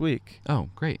read last week. Oh,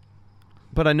 great.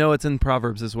 But I know it's in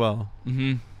Proverbs as well.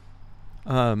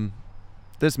 Mm-hmm.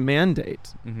 This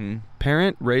mandate, Mm-hmm.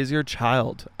 parent, raise your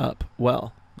child up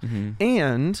well. Mm-hmm.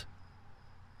 And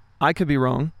I could be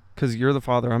wrong because you're the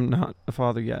father. I'm not a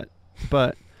father yet.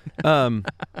 But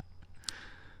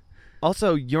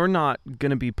also, you're not going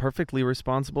to be perfectly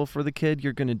responsible for the kid.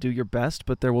 You're going to do your best,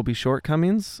 but there will be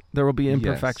shortcomings. There will be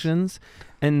imperfections. Yes.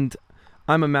 And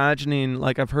I'm imagining,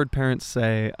 like I've heard parents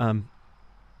say,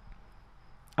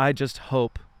 I just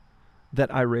hope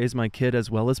that I raise my kid as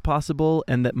well as possible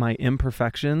and that my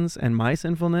imperfections and my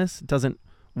sinfulness doesn't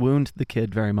wound the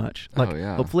kid very much. Like,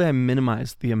 hopefully I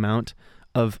minimize the amount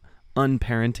of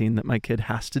unparenting that my kid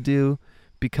has to do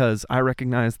because I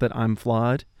recognize that I'm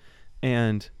flawed,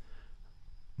 and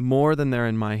more than they're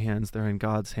in my hands, they're in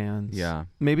God's hands. Yeah.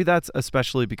 Maybe that's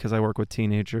especially because I work with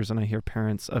teenagers and I hear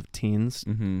parents of teens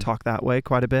talk that way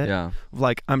quite a bit. Yeah.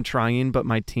 Like, I'm trying, but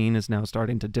my teen is now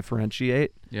starting to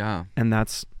differentiate. And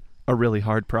that's a really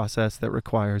hard process that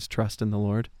requires trust in the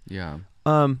Lord. Yeah.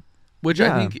 Which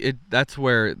Yeah. I think that's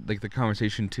where like the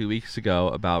conversation 2 weeks ago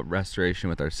about restoration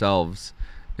with ourselves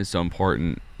is so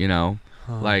important, you know?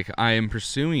 Like I am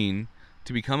pursuing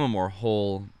to become a more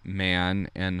whole man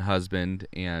and husband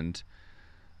and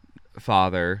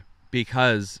father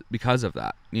because of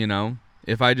that, you know?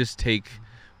 If I just take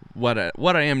what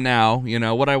I am now, you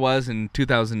know, what I was in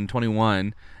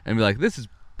 2021 and be like, this is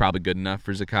probably good enough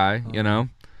for Zakai, you know?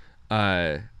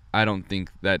 I don't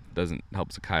think that doesn't help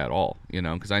Zakai at all, you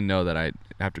know, because I know that I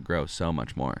have to grow so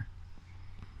much more.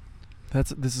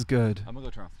 This is good. I'm gonna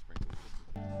go turn off the sprinklers.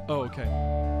 Oh,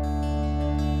 okay.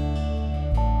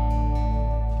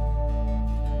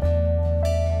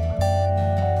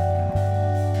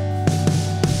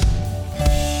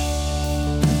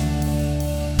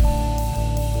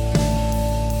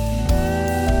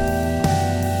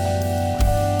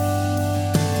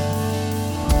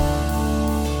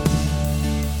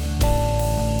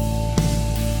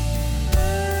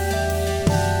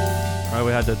 All right,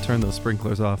 we had to turn those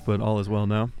sprinklers off, but all is well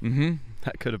now. Mm-hmm.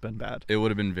 That could have been bad. It would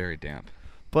have been very damp.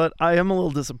 But I am a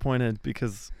little disappointed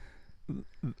because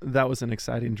that was an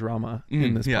exciting drama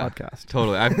in this podcast.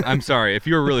 Totally. I'm sorry. If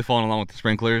you were really following along with the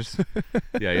sprinklers,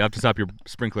 yeah, you have to stop your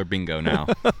sprinkler bingo now.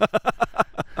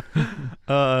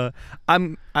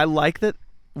 I like that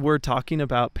we're talking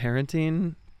about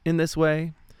parenting in this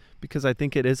way because I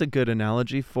think it is a good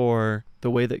analogy for the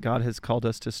way that God has called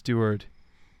us to steward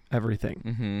everything,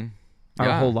 Mm-hmm.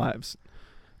 our whole lives.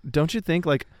 Don't you think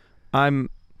like I'm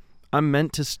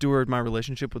meant to steward my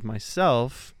relationship with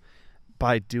myself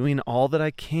by doing all that I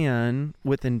can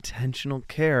with intentional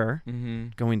care, Mm-hmm.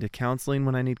 going to counseling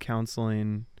when I need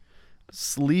counseling,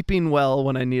 sleeping well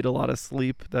when I need a lot of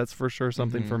sleep. That's for sure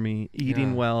something Mhm. for me.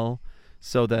 Eating Yeah. well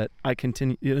so that I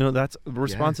continue, you know, that's a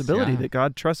responsibility yeah. that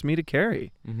God trusts me to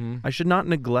carry. Mm-hmm. I should not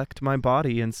neglect my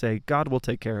body and say, God will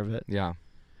take care of it. Yeah,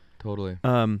 totally.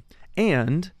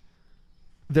 And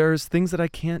there's things that I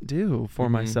can't do for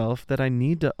Mhm. myself that I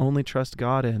need to only trust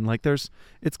God in. Like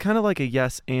it's kind of like a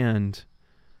yes and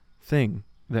thing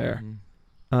there.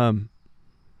 Mhm.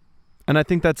 And I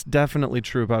think that's definitely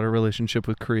true about our relationship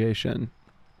with creation.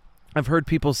 I've heard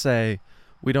people say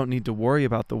we don't need to worry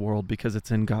about the world because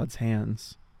it's in God's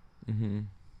hands. Mm-hmm.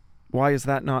 Why is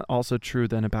that not also true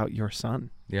then about your son?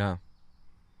 Yeah.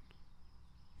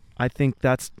 I think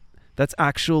that's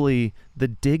actually the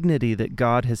dignity that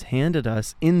God has handed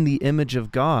us in the image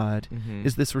of God Mm-hmm.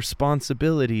 is this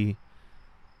responsibility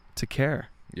to care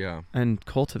Yeah, and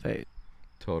cultivate.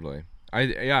 totally.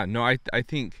 I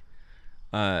think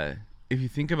if you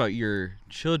think about your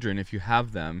children, if you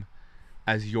have them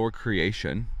as your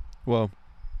creation, Whoa.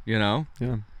 you know,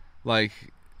 Yeah.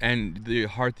 like, and the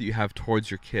heart that you have towards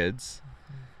your kids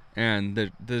and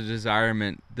the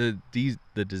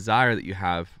desire that you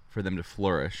have for them to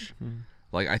flourish,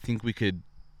 like I think we could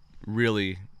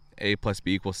really A plus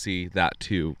B equals C that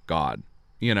to God,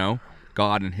 you know,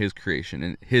 God and his creation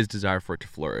and his desire for it to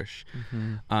flourish,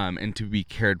 and to be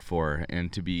cared for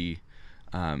and to be,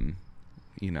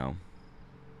 you know,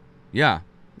 Yeah,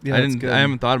 I that's good.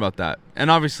 haven't thought about that. And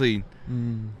obviously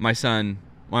Mm. my son,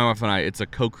 my wife and I, it's a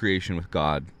co-creation with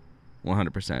God,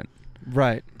 100%.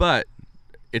 Right. But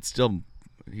it's still,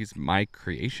 he's my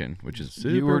creation, which is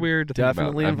You super were weird to think about.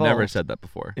 definitely I've never involved said that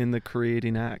before. In the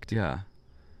creating act. Yeah.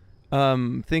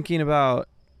 Thinking about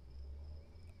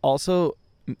also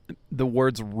the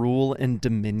words rule and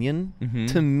dominion Mm-hmm.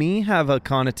 to me have a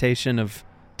connotation of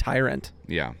tyrant.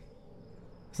 Yeah.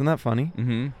 Isn't that funny?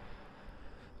 Mm-hmm.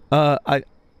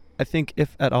 I think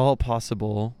if at all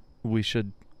possible, we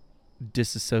should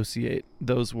disassociate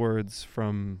those words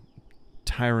from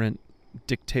tyrant,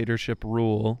 dictatorship,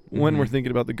 rule when Mhm. we're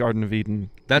thinking about the Garden of Eden.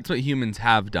 That's what humans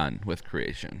have done with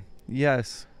creation.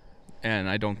 Yes, And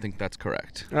I don't think that's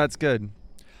correct. that's good.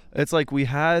 It's like we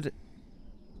had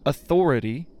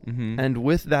authority, Mm-hmm. and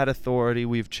with that authority,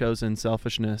 we've chosen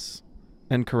selfishness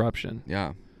and corruption.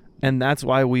 Yeah. And that's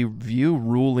why we view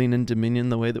ruling and dominion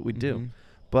the way that we do. Mhm.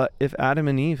 But if Adam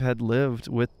and Eve had lived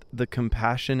with the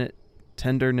compassionate,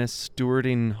 tenderness,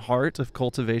 stewarding heart of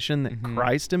cultivation that Mhm.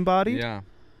 Christ embodied, Yeah.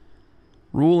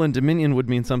 rule and dominion would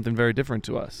mean something very different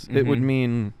to us. It would Mhm.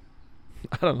 mean,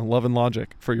 I don't know, love and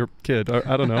logic for your kid.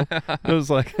 I don't know. It was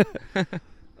like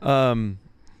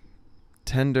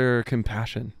tender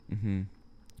compassion. Mm-hmm.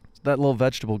 That little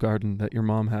vegetable garden that your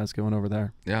mom has going over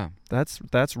there. Yeah.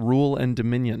 That's rule and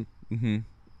dominion. Mm-hmm.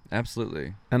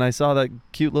 Absolutely. And I saw that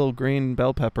cute little green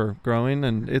bell pepper growing,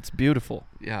 and it's beautiful.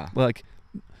 Yeah. Like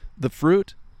the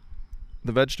fruit,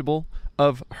 the vegetable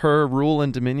of her rule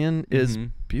and dominion is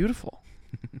Mhm. beautiful.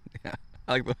 Yeah.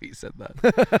 I like the way you said that.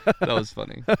 That was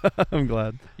funny. I'm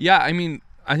glad. Yeah, I mean,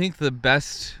 I think the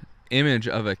best image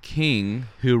of a king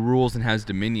who rules and has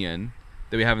dominion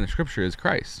that we have in the scripture is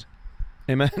Christ.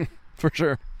 Amen. For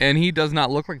sure. And he does not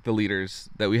look like the leaders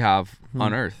that we have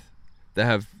on earth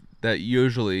that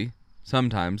usually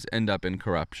sometimes end up in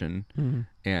corruption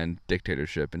and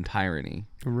dictatorship and tyranny.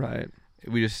 Right.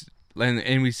 We just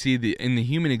and we see in the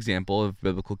human example of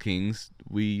biblical kings,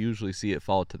 we usually see it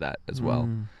fall to that as well.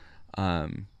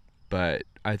 But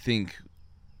I think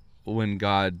when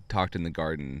God talked in the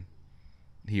garden,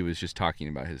 he was just talking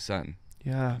about his son.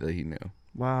 Yeah. That he knew.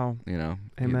 Wow. You know,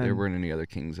 Amen. There weren't any other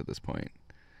kings at this point.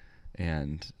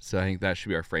 And so I think that should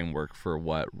be our framework for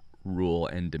what rule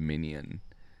and dominion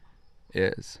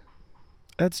is.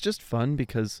 That's just fun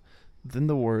because then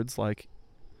the words like,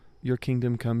 your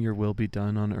kingdom come, your will be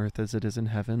done on earth as it is in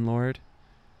heaven, Lord.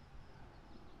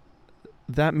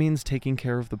 That means taking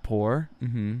care of the poor.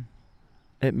 Mm-hmm.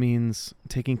 It means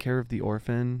taking care of the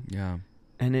orphan. Yeah.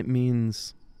 And it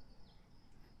means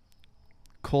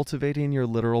cultivating your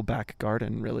literal back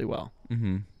garden really well.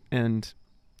 Mm-hmm. And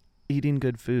eating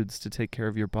good foods to take care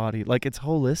of your body. Like, it's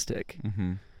holistic.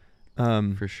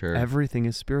 Mm-hmm. For sure. Everything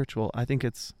is spiritual. I think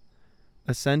it's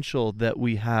essential that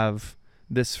we have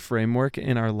this framework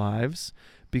in our lives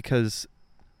because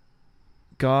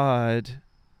God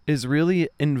is really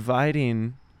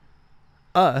inviting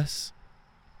us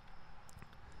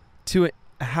to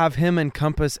have him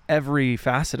encompass every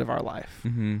facet of our life.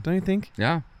 Mm-hmm. Don't you think?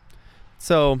 Yeah.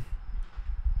 So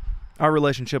our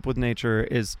relationship with nature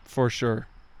is for sure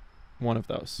one of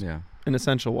those. Yeah. An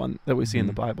essential one that we see in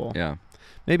the Bible. Yeah.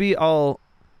 Maybe I'll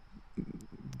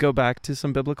go back to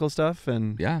some biblical stuff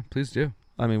and Yeah, please do.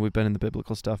 I mean, we've been in the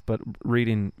biblical stuff, but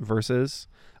reading verses,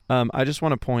 I just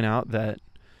want to point out that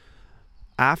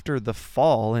after the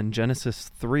fall in Genesis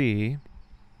 3,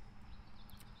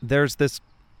 there's this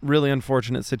really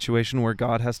unfortunate situation where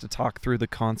God has to talk through the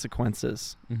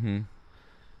consequences Mm-hmm.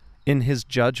 in his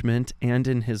judgment and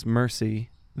in his mercy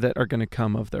that are going to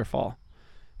come of their fall.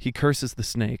 He curses the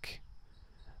snake.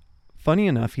 Funny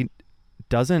enough, he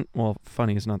doesn't, well,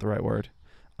 funny is not the right word.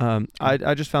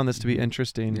 I just found this to be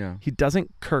interesting. Yeah. He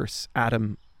doesn't curse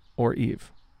Adam or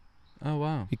Eve. Oh,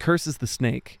 wow. He curses the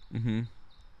snake. Mm-hmm.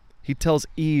 He tells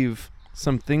Eve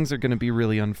some things are going to be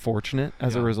really unfortunate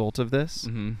as a Yeah. result of this.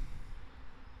 Mm-hmm.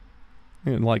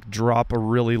 And like drop a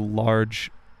really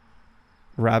large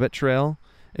rabbit trail.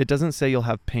 It doesn't say you'll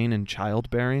have pain in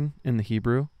childbearing in the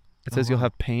Hebrew. It says wow. you'll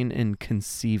have pain in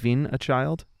conceiving a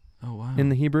child Oh, wow. in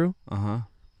the Hebrew. Uh-huh.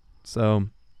 So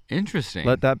Interesting.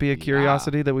 let that be a Yeah.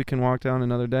 curiosity that we can walk down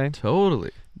another day.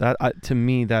 Totally. That to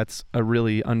me, that's a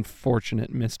really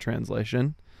unfortunate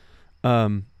mistranslation.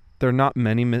 There are not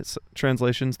many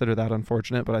mistranslations that are that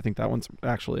unfortunate, but I think that one's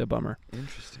actually a bummer.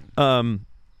 Interesting.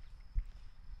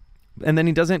 And then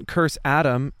he doesn't curse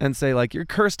Adam and say, like, you're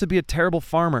cursed to be a terrible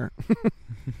farmer.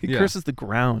 He Yeah. curses the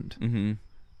ground. Mm-hmm.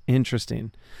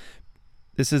 Interesting.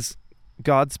 This is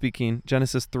God speaking,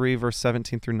 Genesis 3, verse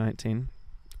 17 through 19.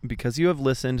 Because you have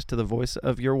listened to the voice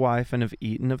of your wife and have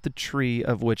eaten of the tree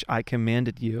of which I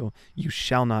commanded you, you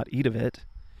shall not eat of it.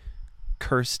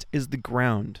 Cursed is the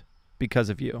ground because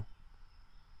of you.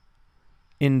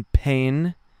 In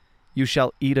pain you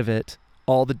shall eat of it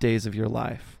all the days of your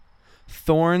life.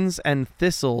 Thorns and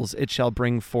thistles it shall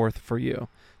bring forth for you.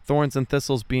 Thorns and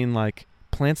thistles being like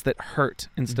plants that hurt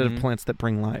instead of Mhm. plants that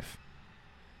bring life.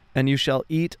 And you shall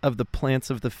eat of the plants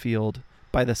of the field.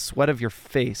 By the sweat of your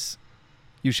face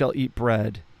you shall eat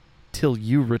bread till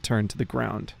you return to the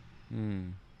ground.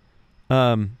 Mm.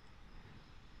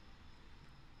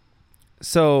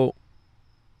 So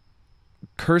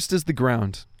cursed is the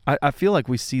ground. I feel like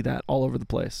we see that all over the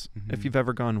place. If Mhm. you've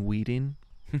ever gone weeding,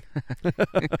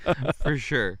 For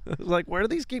sure. it's like, where do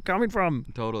these keep coming from?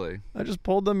 Totally. I just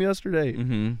pulled them yesterday.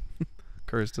 Mm-hmm.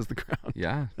 Cursed is the ground.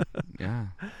 Yeah. Yeah.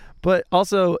 But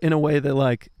also in a way that,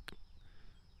 like,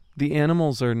 the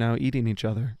animals are now eating each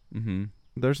other. Mm-hmm.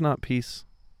 There's not peace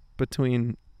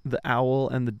between the owl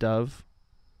and the dove.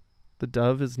 The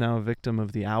dove is now a victim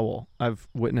of the owl. I've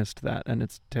witnessed that, and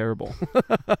it's terrible.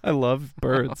 I love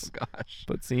birds, Oh, gosh.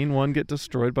 but seeing one get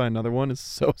destroyed by another one is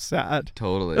so sad.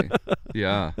 Totally.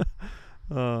 Yeah.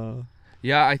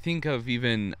 Yeah, I think of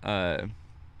even the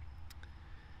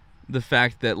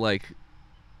fact that, like,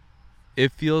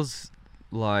 it feels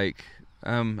like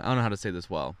I don't know how to say this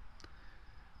well.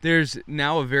 There's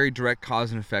now a very direct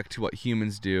cause and effect to what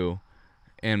humans do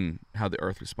and how the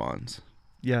earth responds.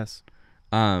 Yes.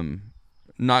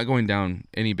 Not going down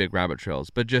any big rabbit trails,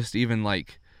 but just even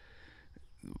like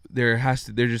there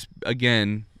just,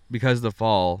 again, because of the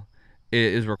fall,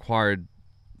 it is required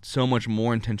so much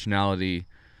more intentionality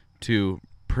to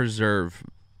preserve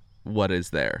what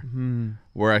is there. Hmm.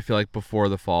 Where I feel like before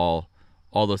the fall,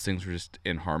 all those things were just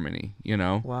in harmony, you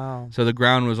know? Wow. So the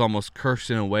ground was almost cursed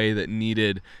in a way that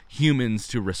needed humans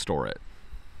to restore it.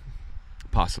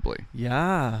 Possibly.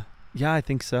 Yeah. Yeah, I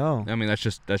think so. I mean, that's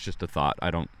just a thought.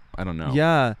 I don't know.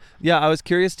 Yeah. Yeah, I was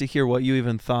curious to hear what you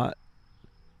even thought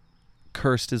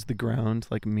cursed is the ground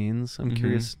means. I'm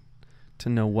curious to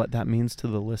know what that means to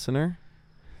the listener.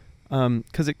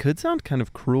 'Cause it could sound kind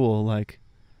of cruel,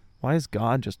 why is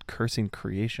God just cursing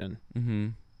creation? Mm-hmm.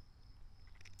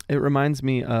 It reminds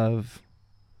me of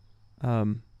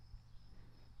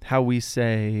how we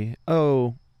say,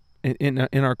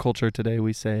 in our culture today,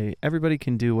 we say everybody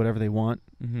can do whatever they want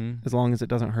as long as it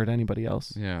doesn't hurt anybody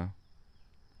else. Yeah.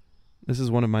 This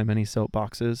is one of my many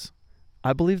soapboxes.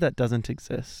 I believe that doesn't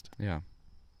exist. Yeah.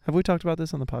 Have we talked about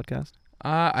this on the podcast?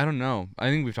 I don't know. I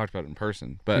think we've talked about it in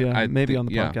person, but yeah, maybe on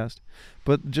the podcast.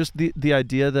 But just the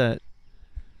idea that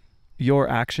your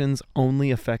actions only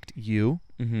affect you,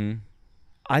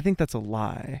 I think that's a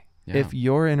lie. Yeah. If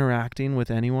you're interacting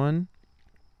with anyone,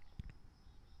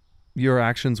 your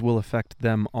actions will affect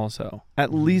them also,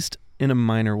 at least in a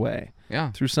minor way.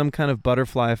 Yeah. Through some kind of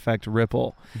butterfly effect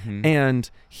ripple. Mm-hmm.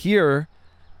 And here,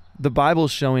 the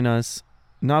Bible's showing us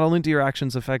not only do your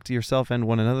actions affect yourself and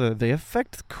one another, they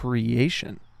affect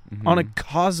creation on a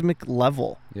cosmic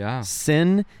level. Yeah.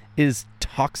 Sin is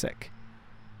toxic.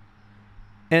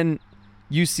 And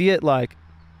you see it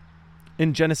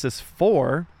in Genesis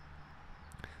 4,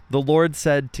 the Lord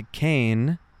said to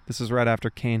Cain, this is right after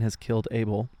Cain has killed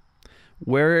Abel,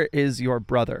 "Where is your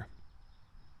brother?"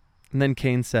 And then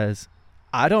Cain says,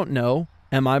 "I don't know.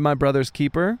 Am I my brother's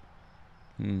keeper?"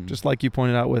 Just like you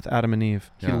pointed out with Adam and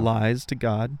Eve. He lies to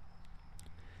God.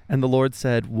 And the Lord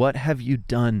said, "What have you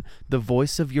done? The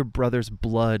voice of your brother's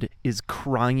blood is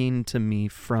crying to me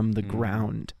from the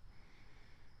ground.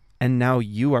 And now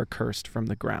you are cursed from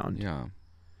the ground,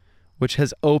 which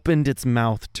has opened its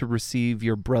mouth to receive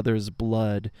your brother's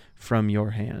blood from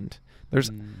your hand." There's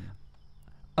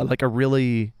a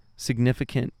really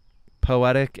significant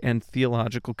poetic and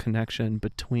theological connection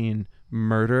between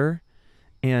murder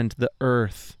and the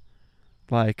earth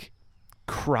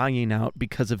crying out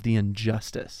because of the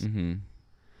injustice. And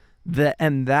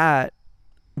that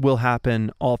will happen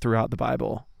all throughout the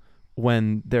Bible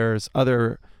when there's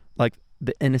other,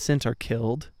 the innocent are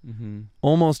killed.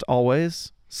 Almost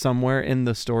always, somewhere in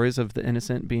the stories of the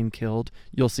innocent being killed,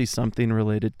 you'll see something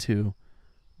related to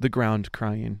the ground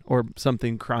crying, or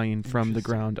something crying from the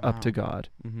ground up to God.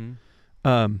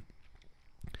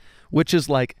 Which is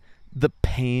the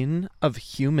pain of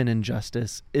human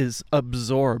injustice is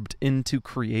absorbed into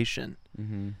creation,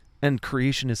 and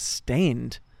creation is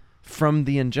stained from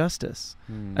the injustice.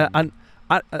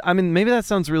 I mean, maybe that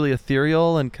sounds really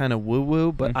ethereal and kind of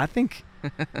woo-woo, but I think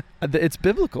it's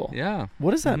biblical. Yeah.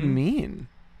 What does that mean?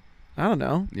 I don't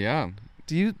know. Yeah.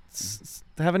 Do you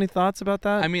have any thoughts about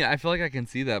that? I mean, I feel like I can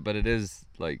see that, but it is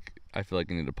I feel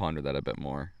like I need to ponder that a bit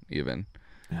more, even.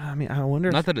 I mean, I wonder.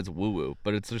 Not that it's woo-woo,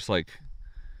 but it's just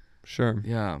Sure.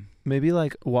 Yeah. Maybe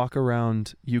walk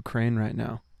around Ukraine right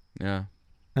now. Yeah.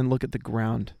 And look at the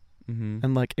ground.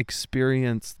 And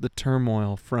experience the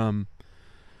turmoil from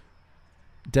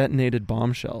detonated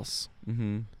bombshells.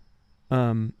 And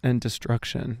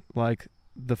destruction.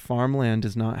 The farmland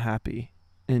is not happy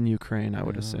in Ukraine, I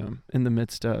would assume, in the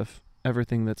midst of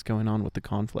everything that's going on with the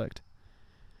conflict.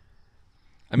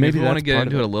 I mean, maybe if we want to get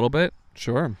into it a little bit.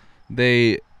 Sure.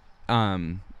 They, I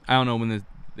don't know, when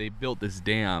they built this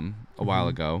dam a while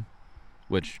ago,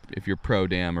 which if you're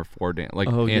pro-dam or for-dam,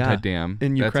 anti-dam,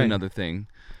 in Ukraine. That's another thing.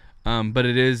 But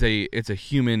it's a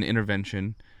human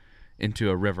intervention into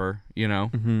a river,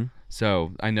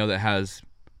 So I know that has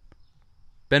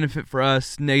benefit for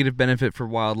us, negative benefit for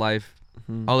wildlife.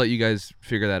 I'll let you guys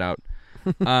figure that out.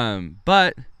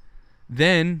 But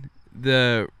then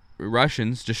the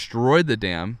Russians destroyed the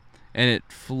dam, and it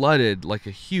flooded a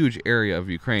huge area of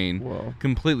Ukraine. Whoa.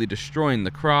 Completely destroying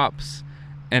the crops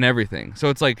and everything. So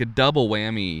it's a double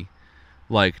whammy,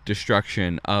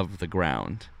 destruction of the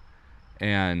ground,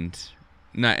 and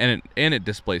it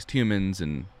displaced humans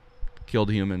and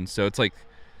killed humans. So it's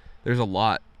there's a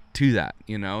lot to that,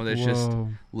 that's just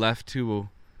left to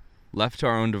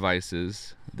our own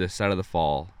devices this side of the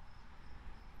fall.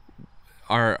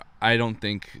 I don't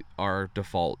think our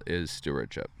default is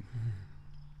stewardship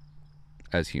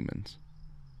as humans.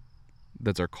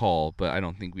 That's our call, but I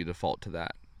don't think we default to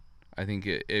that. I think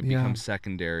it becomes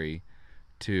secondary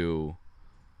to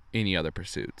any other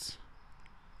pursuits.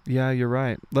 Yeah, you're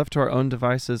right. Left to our own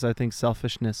devices, I think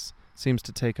selfishness seems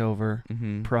to take over.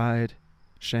 Pride,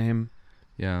 shame.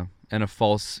 Yeah, and a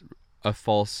false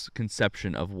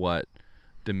conception of what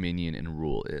dominion and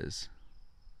rule is.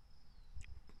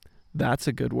 That's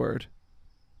a good word.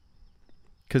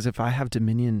 Because if I have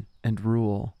dominion and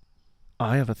rule,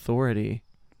 I have authority.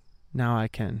 Now I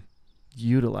can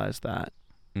utilize that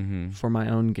Mm-hmm. for my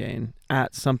own gain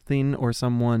at something or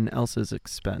someone else's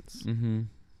expense, Mm-hmm.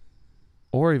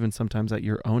 or even sometimes at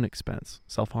your own expense,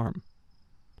 self-harm.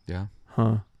 Yeah.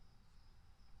 Huh.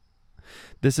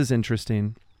 This is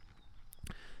interesting.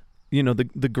 You know,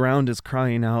 the ground is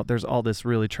crying out. There's all this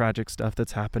really tragic stuff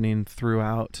that's happening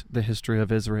throughout the history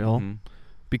of Israel Mhm.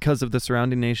 because of the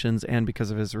surrounding nations and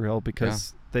because of Israel,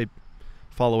 because they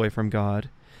fall away from God.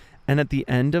 And at the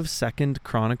end of 2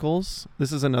 Chronicles,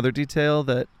 this is another detail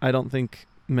that I don't think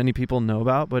many people know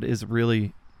about, but is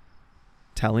really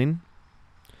telling.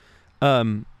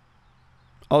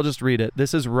 I'll just read it.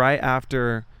 This is right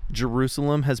after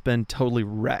Jerusalem has been totally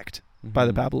wrecked by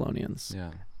the Mhm. Babylonians.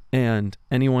 Yeah. And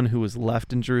anyone who was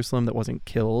left in Jerusalem that wasn't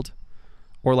killed,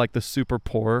 or like the super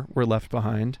poor were left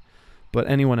behind, but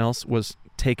anyone else was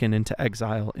taken into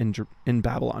exile in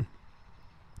Babylon.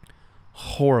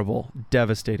 Horrible,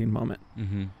 devastating moment.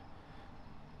 Mm-hmm.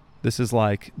 This is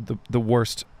like the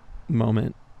worst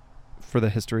moment for the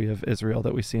history of Israel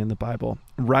that we see in the Bible.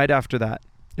 Right after that,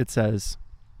 it says,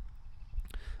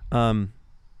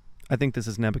 I think this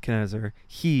is Nebuchadnezzar.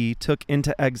 He took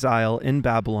into exile in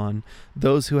Babylon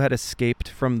those who had escaped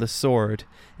from the sword,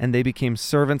 and they became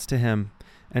servants to him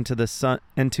and to the son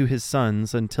and to his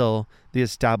sons until the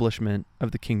establishment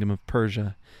of the kingdom of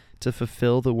Persia, to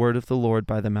fulfill the word of the Lord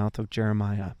by the mouth of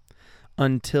Jeremiah,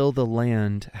 until the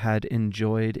land had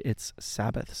enjoyed its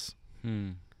Sabbaths.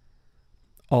 Hmm.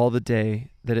 All the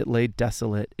day that it lay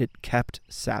desolate, it kept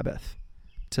Sabbath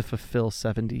to fulfill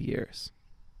 70 years.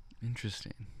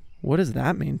 Interesting. What does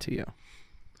that mean to you?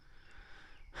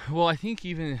 Well, I think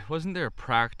even wasn't there a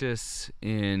practice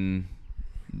in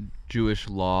Jewish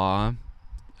law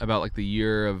about like the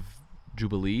year of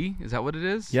Jubilee? Is that what it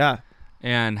is? Yeah.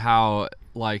 And how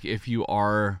like if you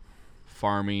are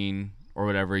farming or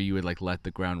whatever, you would like let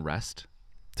the ground rest.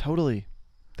 Totally.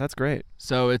 That's great.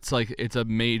 So it's like it's a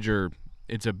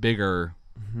bigger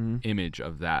Mm-hmm. image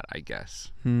of that, I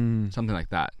guess. Hmm. Something like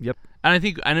that. Yep. And I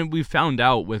think we found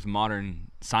out with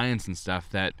modern science and stuff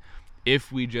that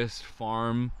if we just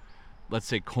farm, let's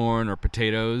say corn or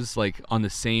potatoes, like on the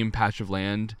same patch of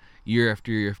land year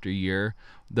after year after year,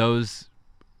 those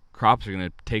crops are going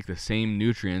to take the same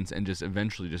nutrients and just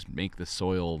eventually just make the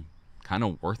soil kind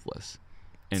of worthless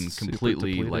and Super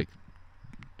completely depleted. like,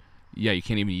 yeah, you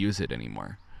can't even use it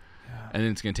anymore. Yeah. And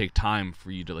then it's going to take time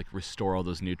for you to like restore all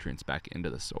those nutrients back into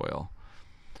the soil.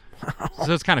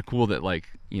 So it's kind of cool that like,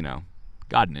 you know,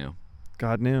 God knew.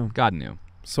 God knew. God knew.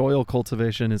 Soil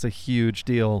cultivation is a huge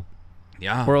deal.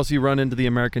 Yeah. Or else you run into the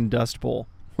American Dust Bowl,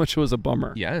 which was a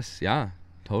bummer. Yes. Yeah.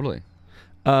 Totally.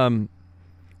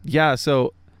 Yeah,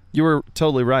 so you were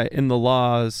totally right. In the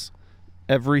laws,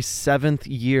 every 7th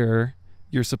year,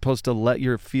 you're supposed to let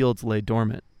your fields lay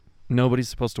dormant. Nobody's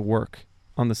supposed to work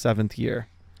on the 7th year.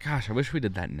 Gosh, I wish we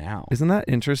did that now. Isn't that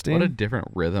interesting? What a different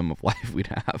rhythm of life we'd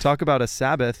have. Talk about a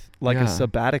Sabbath, like Yeah. a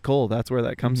sabbatical. That's where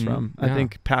that comes Mhm, from. yeah. I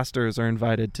think pastors are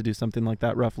invited to do something like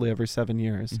that roughly every 7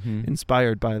 years, Mhm.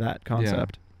 inspired by that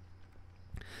concept.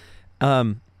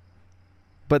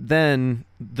 But then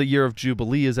the year of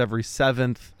Jubilee is every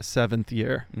seventh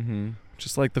year, Mhm.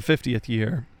 just like the 50th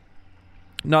year.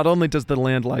 Not only does the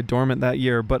land lie dormant that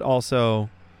year, but also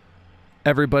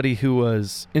everybody who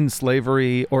was in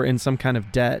slavery or in some kind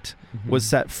of debt was Mhm.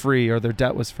 set free, or their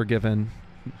debt was forgiven.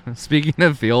 Speaking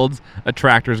of fields, a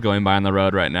tractor's going by on the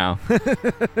road right now.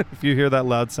 If you hear that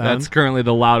loud sound, That's currently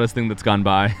the loudest thing that's gone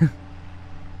by.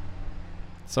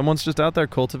 someone's just out there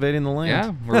cultivating the land.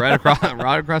 Yeah, we're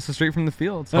right across the street from the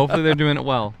fields. Hopefully they're doing it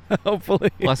well. Hopefully.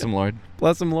 Bless them, Lord.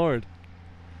 Bless him, Lord.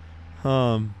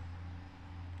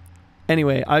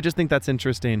 Anyway, I just think that's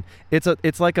interesting.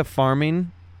 It's like a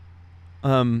farming,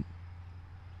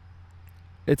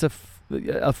 it's a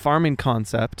farming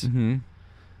concept, Mm-hmm.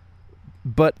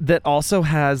 but that also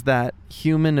has that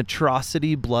human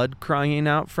atrocity, blood crying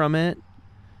out from it,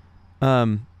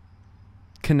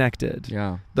 connected.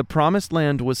 Yeah. The promised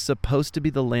land was supposed to be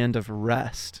the land of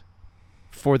rest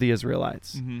for the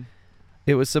Israelites. Mm-hmm.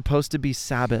 It was supposed to be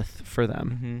Sabbath for them.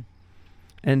 Mm-hmm.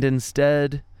 And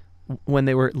instead, when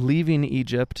they were leaving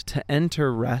Egypt to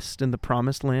enter rest in the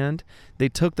promised land, they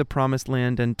took the promised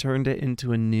land and turned it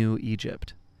into a new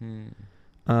Egypt.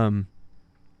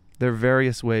 There are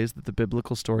various ways that the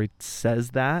biblical story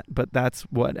says that, but that's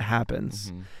what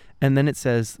happens. Mm-hmm. And then it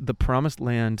says the promised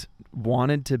land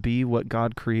wanted to be what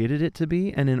God created it to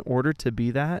be, and in order to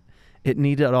be that, it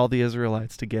needed all the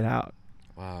Israelites to get out.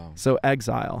 Wow. So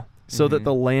exile, so that Mhm.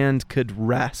 the land could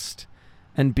rest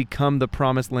and become the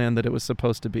promised land that it was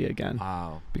supposed to be again.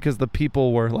 Wow. Because the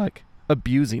people were like,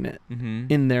 abusing it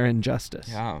in their injustice.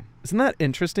 Yeah. Isn't that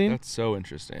interesting? That's so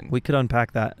interesting. We could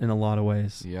unpack that in a lot of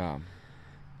ways. Yeah.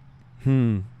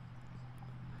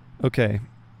 Okay.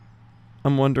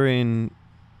 I'm wondering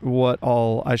what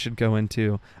all I should go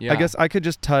into. Yeah. I guess I could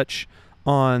just touch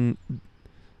on,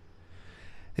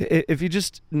 if you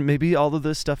just, maybe all of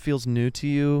this stuff feels new to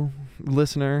you,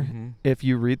 listener. If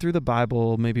you read through the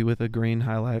Bible, maybe with a green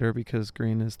highlighter, because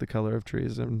green is the color of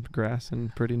trees and grass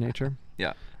and pretty nature.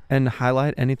 Yeah. And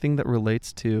highlight anything that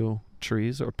relates to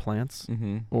trees or plants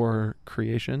or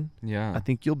creation. Yeah. I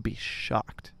think you'll be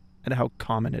shocked at how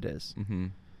common it is. Mm-hmm.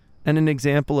 And an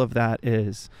example of that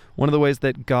is one of the ways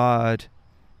that God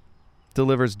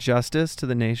delivers justice to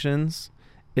the nations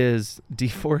is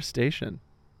deforestation.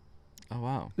 Oh,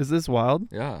 wow. Is this wild?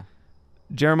 Yeah.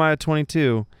 Jeremiah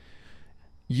 22,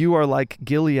 you are like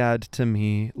Gilead to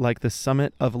me, like the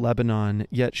summit of Lebanon,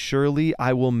 yet surely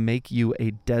I will make you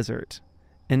a desert,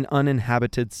 an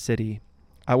uninhabited city.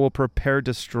 I will prepare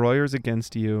destroyers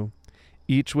against you,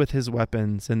 each with his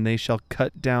weapons, and they shall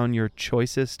cut down your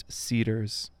choicest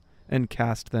cedars and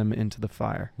cast them into the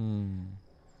fire.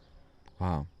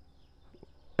 Wow.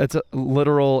 It's a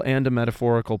literal and a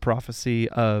metaphorical prophecy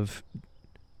of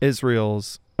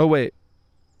Israel's... Oh, wait.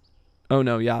 Oh,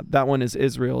 no, yeah. That one is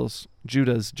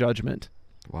Judah's judgment.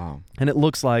 Wow. And it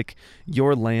looks like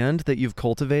your land that you've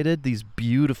cultivated, these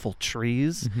beautiful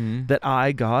trees that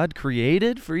I, God,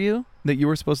 created for you, that you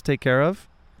were supposed to take care of,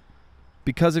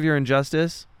 because of your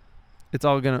injustice, it's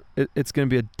gonna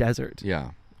be a desert.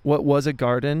 Yeah. What was a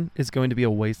garden is going to be a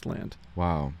wasteland.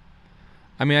 Wow.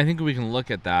 I mean, I think we can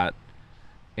look at that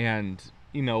and,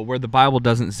 where the Bible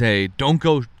doesn't say, don't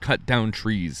go cut down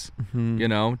trees,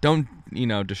 don't,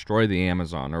 destroy the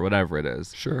Amazon or whatever it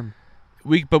is. Sure.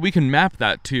 But we can map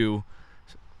that to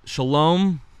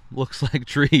shalom looks like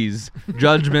trees,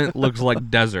 judgment looks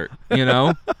like desert,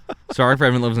 Sorry for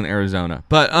everyone who lives in Arizona.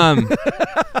 But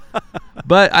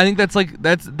but I think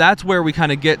that's where we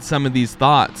kind of get some of these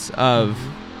thoughts of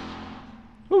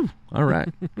whew, all right.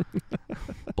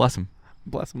 Bless him.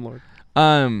 Bless him, Lord.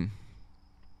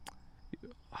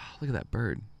 Look at that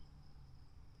bird.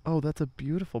 Oh, that's a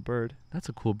beautiful bird. That's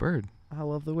a cool bird. I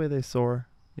love the way they soar.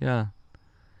 Yeah.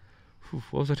 Whew,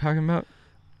 what was I talking about?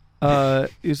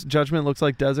 Judgment looks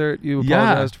like desert. You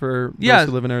apologized for those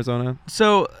who live in Arizona.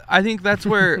 So I think that's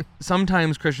where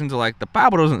sometimes Christians are like, the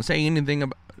Bible doesn't say anything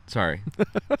about... Sorry.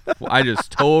 Well, I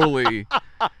just totally...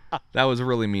 That was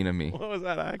really mean of me. What was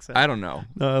that accent? I don't know.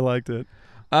 No, I liked it.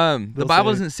 The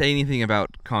Bible doesn't say anything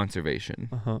about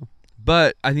conservation.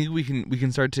 But I think we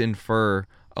can start to infer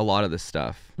a lot of this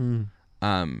stuff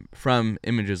from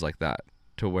images like that,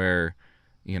 to where,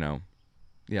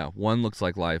 one looks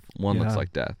like life, one looks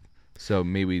like death. So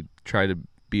maybe try to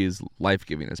be as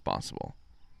life-giving as possible.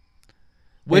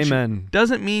 Which Amen.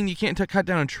 Doesn't mean you can't cut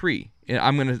down a tree.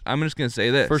 I'm just gonna say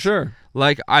this for sure.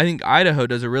 Like, I think Idaho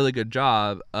does a really good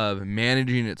job of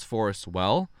managing its forests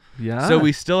well. Yeah. So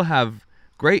we still have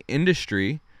great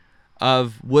industry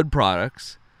of wood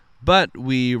products, but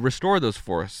we restore those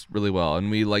forests really well, and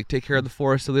we take care of the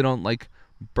forests so they don't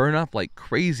burn up like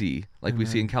crazy, like we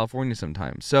see in California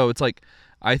sometimes. So it's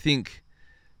I think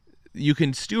you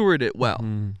can steward it well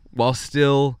while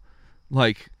still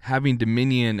having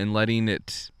dominion and letting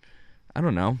it. I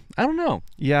don't know.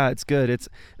 Yeah, it's good.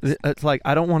 It's like,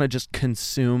 I don't want to just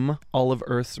consume all of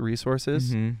Earth's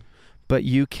resources, but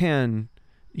you can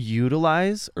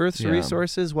utilize Earth's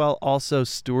resources while also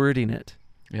stewarding it.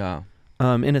 Yeah.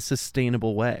 In a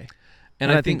sustainable way.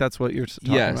 And I think that's what you're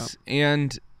talking about. Yes.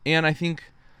 And I think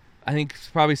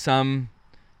probably some,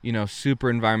 super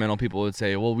environmental people would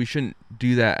say, well, we shouldn't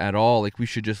do that at all. We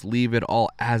should just leave it all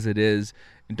as it is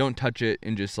and don't touch it,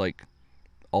 and just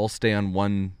all stay on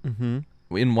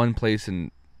in one place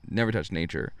and never touch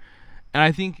nature. And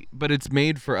I think, but it's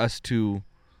made for us to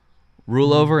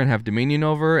rule over and have dominion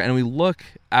over. And we look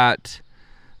at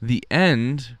the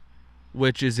end,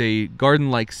 which is a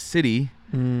garden-like city.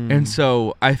 And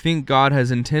so I think God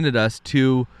has intended us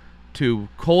to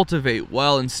cultivate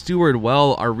well and steward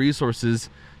well our resources,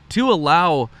 to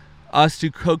allow us to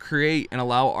co-create and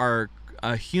allow our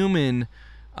human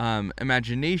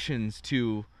imaginations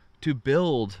to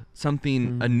build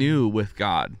something anew with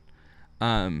God.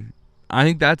 I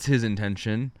think that's his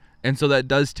intention. And so that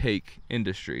does take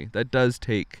industry. That does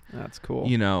take, that's cool,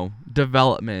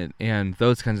 development and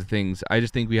those kinds of things. I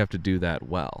just think we have to do that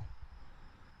well.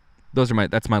 That's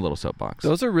my little soapbox.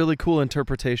 Those are really cool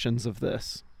interpretations of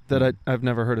this that I've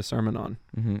never heard a sermon on.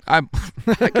 I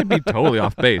could be totally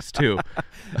off base too.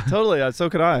 Totally. So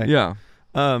could I. Yeah.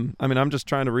 I mean, I'm just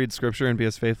trying to read scripture and be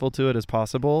as faithful to it as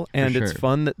possible. And it's sure.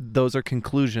 fun that those are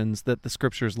conclusions that the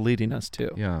scripture is leading us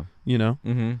to, Yeah. you know,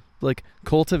 Mm-hmm. like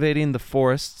cultivating the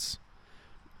forests.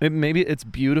 Maybe it's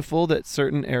beautiful that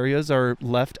certain areas are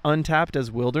left untapped as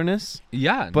wilderness,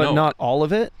 Yeah. but no, not all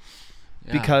of it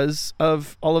yeah. because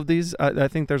of all of these. I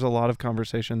think there's a lot of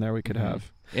conversation there we could Mhm.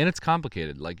 have. And it's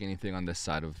complicated, like anything on this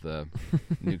side of the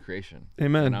new creation.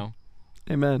 Amen. You know,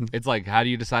 Amen. it's like, how do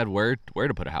you decide where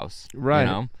to put a house? Right. You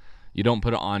know, you don't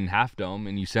put it on Half Dome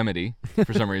in Yosemite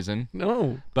for some reason.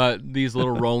 No. But these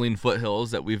little rolling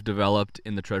foothills that we've developed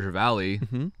in the Treasure Valley,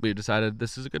 Hmm. we've decided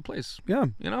this is a good place. Yeah.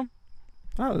 You know.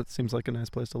 Oh, that seems like a nice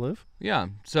place to live. Yeah.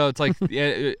 So it's like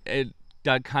it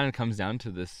that kind of comes down to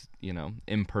this, you know,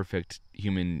 imperfect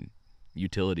human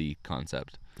utility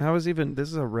concept. This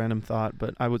is a random thought,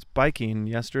 but I was biking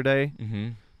yesterday Mm-hmm.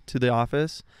 to the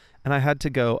office and I had to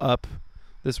go up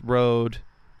this road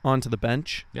onto the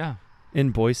bench Yeah.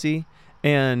 in Boise.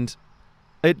 And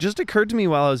it just occurred to me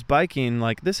while I was biking,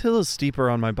 like this hill is steeper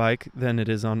on my bike than it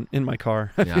is in my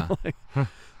car. I Yeah. feel like.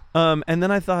 And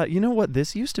then I thought, you know what?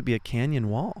 This used to be a canyon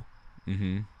wall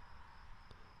Mm-hmm.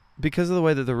 because of the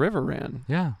way that the river ran.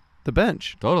 Yeah. The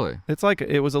bench. Totally. It's like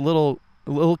it was a little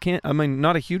I mean,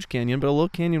 not a huge canyon, but a little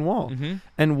canyon wall. Mm-hmm.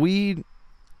 And we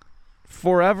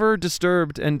forever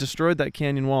disturbed and destroyed that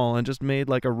canyon wall and just made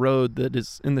like a road that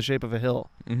is in the shape of a hill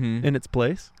Mm-hmm. in its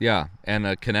place. Yeah, and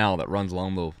a canal that runs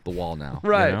along the wall now.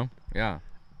 Right. You know? Yeah.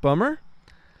 Bummer.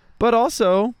 But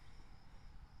also,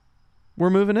 we're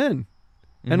moving in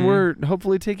and Mhm. we're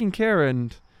hopefully taking care,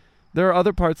 and there are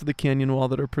other parts of the canyon wall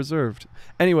that are preserved.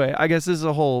 Anyway, I guess this is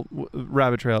a whole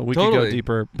rabbit trail. We could go Totally.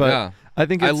 deeper, but yeah. I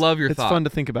think I it's, love your it's thought. fun to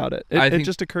think about it. I It think-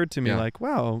 just occurred to me yeah. like,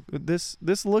 wow, this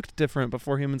looked different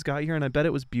before humans got here, and I bet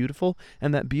it was beautiful,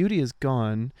 and that beauty is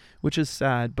gone, which is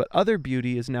sad, but other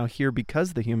beauty is now here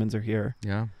because the humans are here.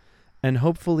 Yeah. And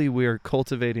hopefully we're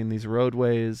cultivating these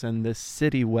roadways and this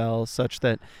city well such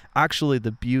that actually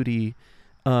the beauty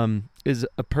is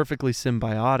a perfectly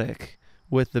symbiotic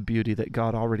with the beauty that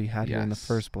God already had here in the Yes.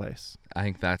 first place. I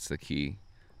think that's the key.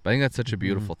 But I think that's such a Mhm.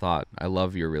 beautiful thought. I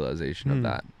love your realization of Hmm.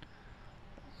 that.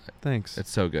 Thanks.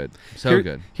 It's so good. So Here-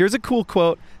 good. Here's a cool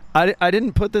quote. I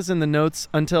didn't put this in the notes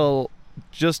until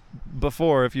just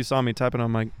before, if you saw me typing on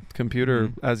my computer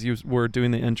Mhm. as you were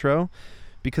doing the intro,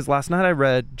 because last night I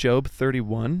read Job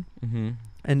 31, Mm-hmm.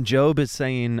 and Job is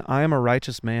saying, I am a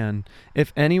righteous man.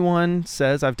 If anyone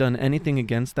says I've done anything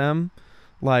against them,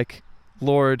 like,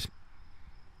 Lord,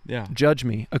 Yeah. judge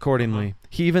me accordingly. Uh-huh.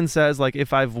 He even says, like,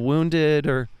 if I've wounded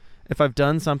or if I've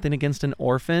done something against an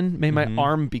orphan, may Mhm. my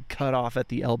arm be cut off at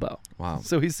the elbow. Wow.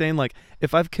 So he's saying, like,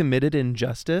 if I've committed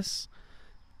injustice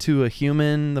to a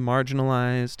human, the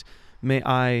marginalized, may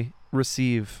I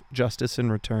receive justice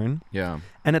in return. Yeah.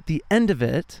 And at the end of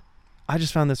it, I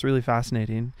just found this really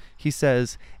fascinating. He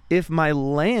says, if my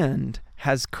land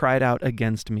has cried out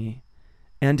against me,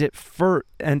 and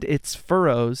its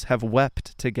furrows have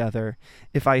wept together,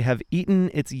 if I have eaten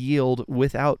its yield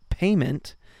without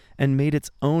payment, and made its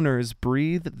owners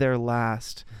breathe their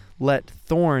last, let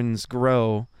thorns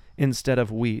grow instead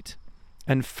of wheat,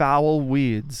 and foul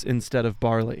weeds instead of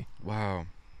barley. Wow.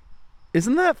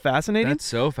 Isn't that fascinating? That's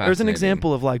so fascinating. There's an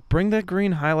example of like, bring that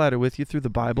green highlighter with you through the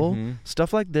Bible. Mhm.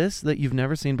 Stuff like this that you've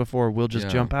never seen before will just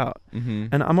Yeah. jump out. Mm-hmm.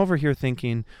 And I'm over here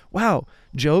thinking, wow,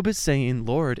 Job is saying,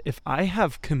 Lord, if I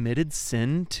have committed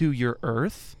sin to your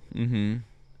earth, Mm-hmm.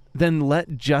 then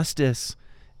let justice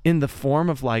in the form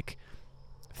of like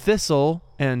thistle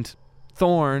and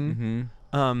thorn,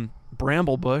 Mm-hmm.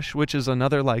 bramble bush, which is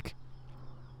another like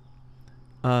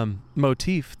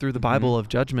motif through the Bible of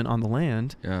judgment on the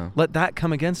land. Yeah. Let that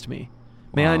come against me.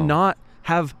 May I Wow. not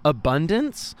have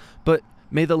abundance, but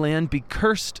may the land be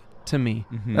cursed to me.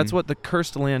 Mhm. That's what the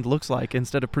cursed land looks like.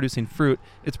 Instead of producing fruit,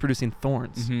 it's producing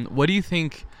thorns. Mm-hmm. What do you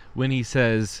think when he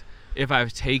says, if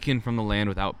I've taken from the land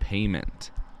without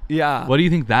payment? Yeah. What do you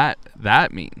think that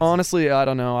means? Honestly, I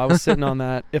don't know. I was sitting on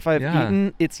that. If I've Yeah.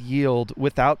 eaten its yield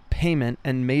without payment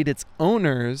and made its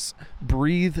owners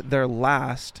breathe their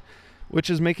last, which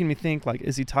is making me think, like,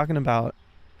 is he talking about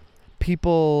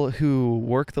people who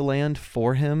work the land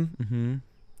for him, Mm-hmm.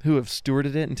 who have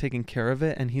stewarded it and taken care of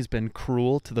it, and he's been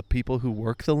cruel to the people who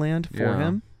work the land for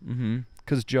him? Mm-hmm.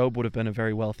 Because Job would have been a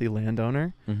very wealthy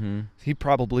landowner. Mm-hmm. He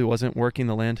probably wasn't working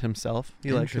the land himself.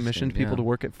 He like commissioned Interesting, people yeah. to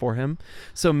work it for him.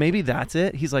 So maybe that's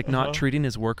it. He's like not treating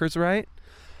his workers right.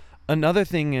 Another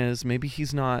thing is maybe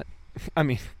he's not, I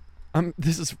mean,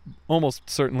 this is almost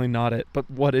certainly not it, but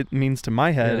what it means to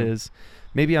my head Yeah. is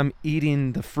maybe I'm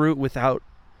eating the fruit without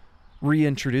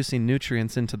reintroducing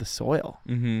nutrients into the soil.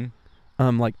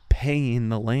 Mm-hmm. Like paying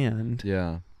the land.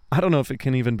 Yeah. I don't know if it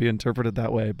can even be interpreted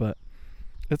that way, but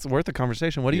It's worth a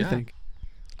conversation. What do you Yeah. think?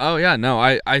 Oh yeah, no,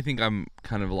 I think I'm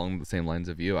kind of along the same lines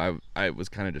of you. I was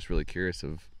kind of just really curious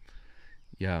of,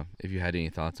 yeah, if you had any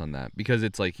thoughts on that, because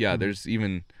it's like, yeah, there's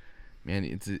even, man,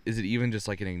 is it even just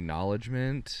like an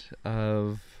acknowledgement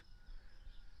of,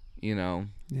 Yeah.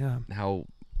 how,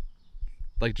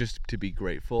 like, just to be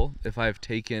grateful if I've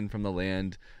taken from the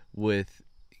land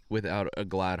without a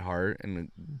glad heart and a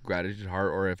gratitude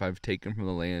heart, or if I've taken from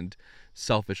the land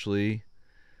selfishly.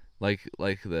 Like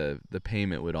the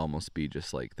payment would almost be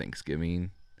just like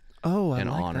thanksgiving Oh, I and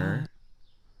like honor.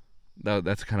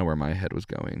 That's kind of where my head was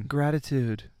going. that.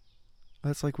 Gratitude.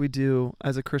 That's like we do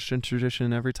as a Christian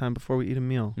tradition every time before we eat a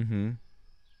meal. Mm-hmm.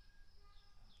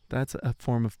 That's a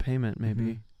form of payment, maybe.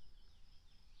 Mhm.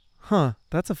 Huh.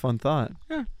 That's a fun thought.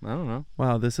 Yeah, I don't know.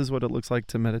 Wow, this is what it looks like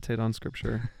to meditate on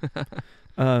scripture.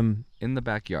 Um, In the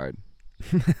backyard.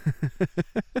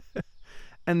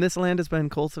 and this land has been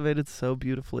cultivated so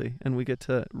beautifully, and we get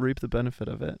to reap the benefit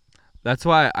of it. That's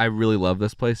why I really love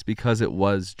this place, because it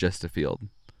was just a field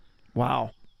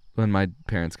Wow. when my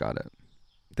parents got it.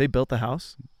 They built the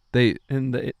house They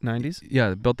in the 90s?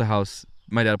 Yeah, built the house.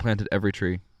 My dad planted every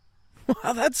tree.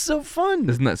 Wow, that's so fun.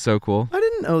 Isn't that so cool? I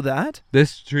didn't know that.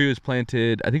 This tree was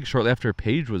planted, I think, shortly after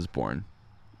Paige was born.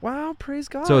 Wow, praise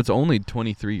God. So it's only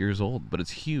 23 years old, but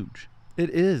it's huge. It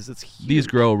is. It's huge. These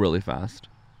grow really fast.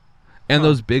 And Huh.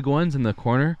 those big ones in the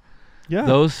corner, Yeah.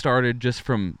 those started just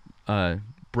from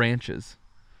branches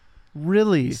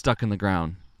Really? stuck in the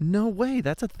ground. No way.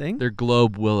 That's a thing? They're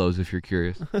globe willows, if you're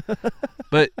curious.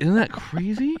 But isn't that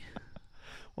crazy?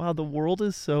 Wow, the world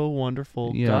is so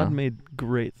wonderful. Yeah. God made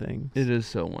great things. It is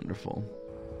so wonderful.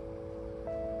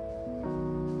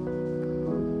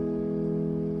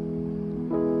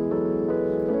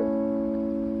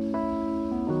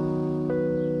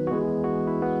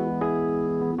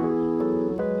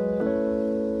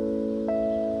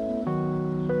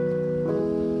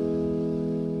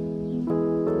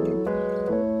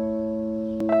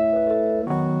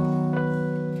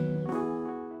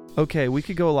 Okay, we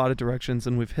could go a lot of directions,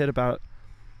 and we've hit about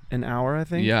an hour, I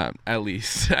think. Yeah, at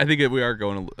least. I think we are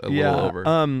going a little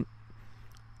over.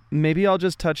 Maybe I'll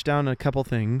just touch down a couple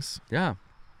things. Yeah.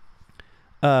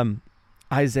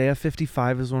 Isaiah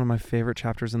 55 is one of my favorite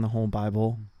chapters in the whole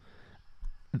Bible.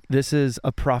 This is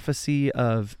a prophecy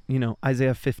of,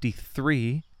 Isaiah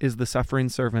 53 is the suffering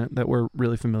servant that we're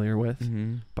really familiar with.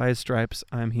 Mm-hmm. By his stripes,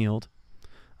 I am healed.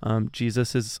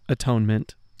 Jesus'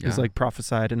 atonement is like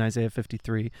prophesied in Isaiah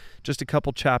 53. Just a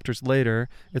couple chapters later,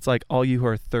 it's like, all you who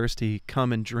are thirsty,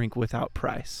 come and drink without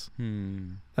price.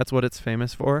 That's what it's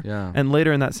famous for. Yeah. And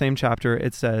later in that same chapter,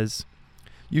 it says,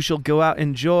 you shall go out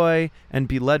in joy and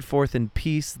be led forth in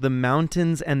peace. The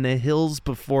mountains and the hills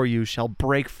before you shall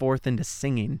break forth into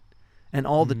singing, and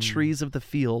all the trees of the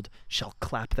field shall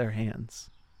clap their hands.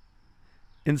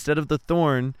 Instead of the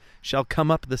thorn shall come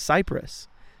up the cypress.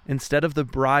 Instead of the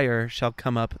briar shall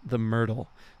come up the myrtle.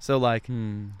 So like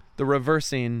the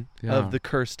reversing of the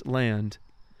cursed land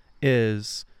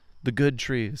is the good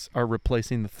trees are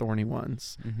replacing the thorny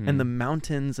ones. And the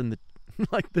mountains and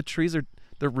the trees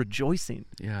they're rejoicing.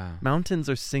 Yeah. Mountains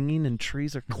are singing and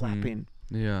trees are clapping.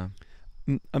 Yeah.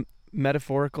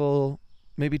 Metaphorical,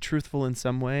 maybe truthful in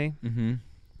some way. Mm-hmm.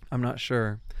 I'm not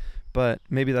sure. But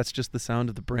maybe that's just the sound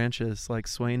of the branches like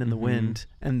swaying in the wind.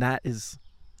 And that is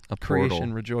A creation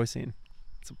portal. rejoicing.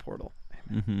 It's a portal.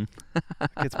 Mm-hmm. It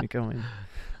gets me going.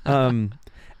 And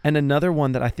another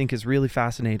one that I think is really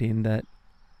fascinating that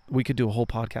we could do a whole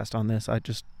podcast on this.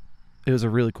 It was a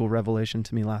really cool revelation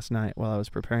to me last night while I was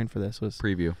preparing for this was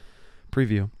Preview.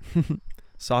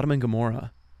 Sodom and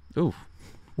Gomorrah. Ooh.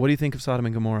 What do you think of Sodom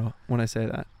and Gomorrah when I say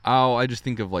that? Oh, I just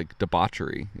think of like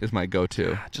debauchery is my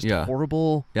go-to. Just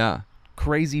horrible, Yeah.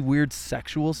 crazy, weird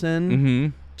sexual sin. Mm-hmm.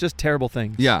 Just terrible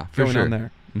things Yeah, for going sure. on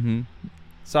there. Mm-hmm.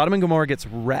 Sodom and Gomorrah gets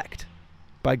wrecked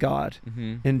by God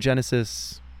Mm-hmm. in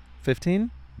Genesis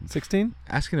 15, 16?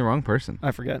 Asking the wrong person.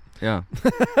 I forget. Yeah.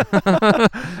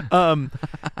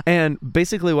 And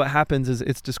basically what happens is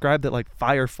it's described that like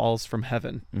fire falls from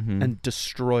heaven Mm-hmm. and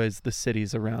destroys the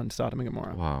cities around Sodom and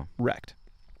Gomorrah. Wow. Wrecked.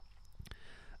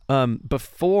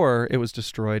 Before it was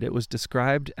destroyed, it was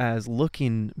described as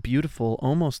looking beautiful,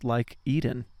 almost like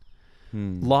Eden.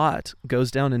 Lot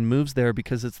goes down and moves there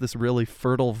because it's this really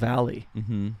fertile valley.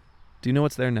 Mm-hmm. Do you know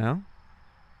what's there now?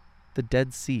 The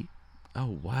Dead Sea.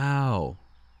 Oh, wow.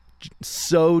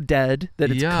 So dead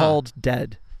that it's Yeah. called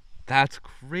dead. That's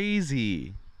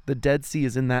crazy. The Dead Sea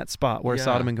is in that spot where Yeah.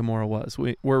 Sodom and Gomorrah was.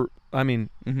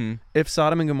 Mm-hmm. If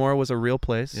Sodom and Gomorrah was a real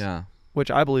place, Yeah.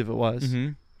 which I believe it was,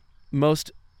 Mm-hmm.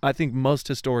 I think most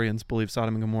historians believe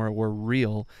Sodom and Gomorrah were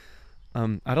real.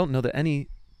 I don't know that any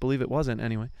believe it wasn't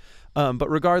anyway. But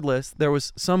regardless, there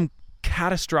was some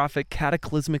catastrophic,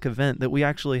 cataclysmic event that we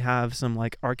actually have some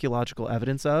like archaeological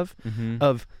evidence of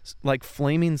like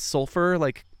flaming sulfur,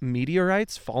 like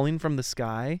meteorites falling from the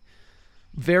sky,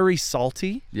 very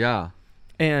salty,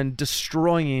 and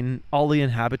destroying all the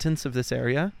inhabitants of this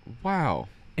area. Wow.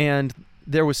 And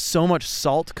there was so much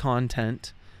salt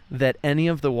content that any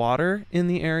of the water in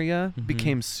the area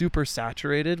became super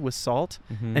saturated with salt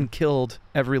and killed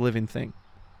every living thing.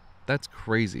 That's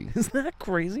crazy. Isn't that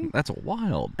crazy? That's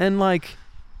wild. And like,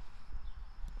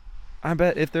 I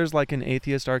bet if there's like an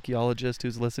atheist archaeologist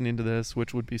who's listening to this,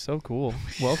 which would be so cool,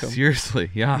 welcome. Seriously,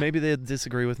 yeah. Maybe they'd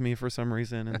disagree with me for some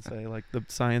reason and say like the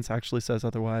science actually says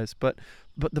otherwise. But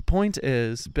the point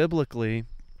is, biblically,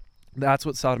 that's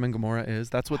what Sodom and Gomorrah is.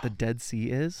 That's what the Dead Sea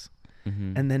is.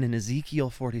 And then in Ezekiel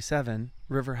 47,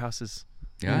 Riverhouse's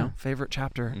favorite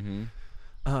chapter,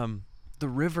 the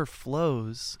river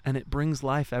flows and it brings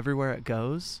life everywhere it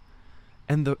goes.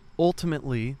 And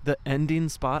ultimately, the ending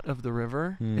spot of the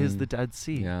river is the Dead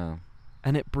Sea. Yeah.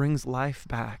 And it brings life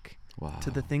back to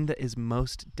the thing that is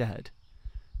most dead.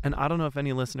 And I don't know if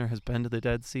any listener has been to the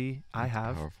Dead Sea. I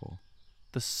have. Powerful.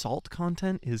 The salt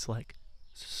content is like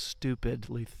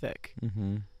stupidly thick.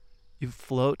 You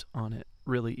float on it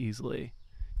really easily.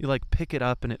 You like pick it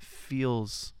up and it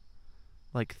feels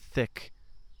like thick,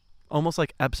 almost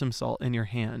like Epsom salt in your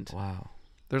hand. Wow.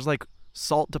 There's like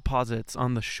salt deposits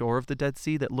on the shore of the Dead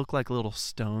Sea that look like little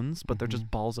stones, but they're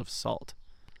just balls of salt.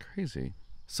 Crazy.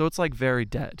 So it's like very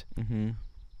dead.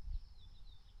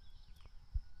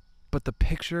 But the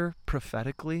picture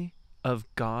prophetically of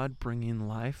God bringing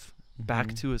life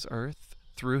back to his earth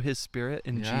through his Spirit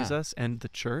in Jesus and the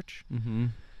church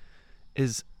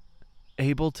is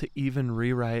able to even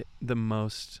rewrite the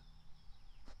most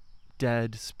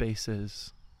dead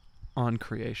spaces on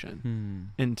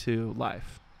creation into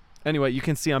life. Anyway, you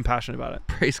can see I'm passionate about it.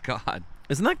 Praise God.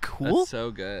 Isn't that cool? That's so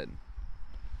good.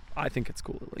 I think it's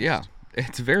cool, at least. Yeah,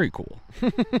 it's very cool.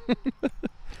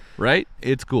 Right?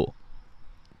 It's cool.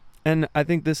 And I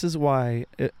think this is why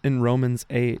in Romans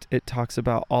 8, it talks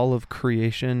about all of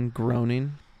creation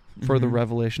groaning for the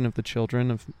revelation of the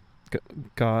children of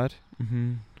God.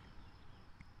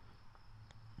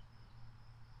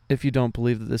 If you don't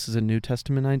believe that this is a New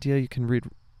Testament idea, you can read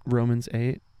Romans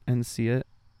 8 and see it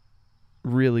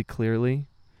really clearly.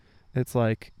 It's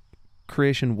like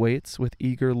creation waits with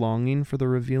eager longing for the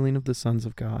revealing of the sons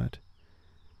of God.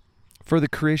 For the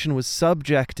creation was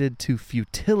subjected to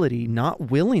futility, not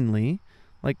willingly.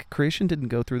 Like creation didn't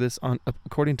go through this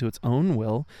according to its own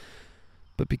will,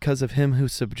 but because of him who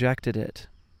subjected it,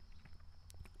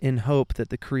 in hope that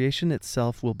the creation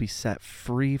itself will be set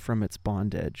free from its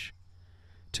bondage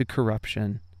to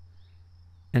corruption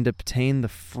and obtain the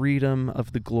freedom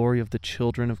of the glory of the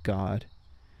children of God.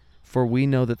 For we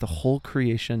know that the whole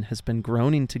creation has been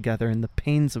groaning together in the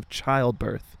pains of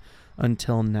childbirth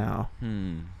until now.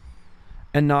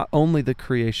 And not only the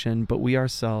creation, but we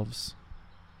ourselves,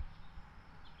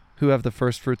 who have the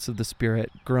first fruits of the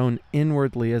Spirit, groan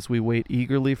inwardly as we wait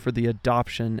eagerly for the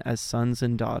adoption as sons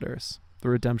and daughters, the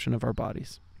redemption of our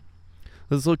bodies.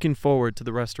 This is looking forward to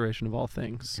the restoration of all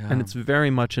things. Yeah. And it's very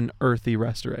much an earthy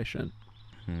restoration.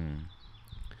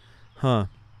 Huh.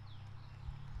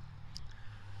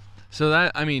 So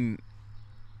that, I mean,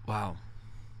 wow.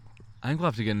 I think we'll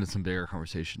have to get into some bigger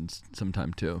conversations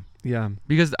sometime too. Yeah.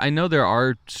 Because I know there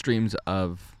are streams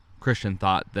of Christian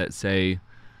thought that say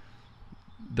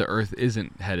the earth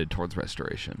isn't headed towards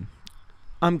restoration.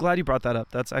 I'm glad you brought that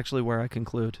up. That's actually where I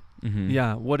conclude.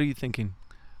 Yeah. What are you thinking?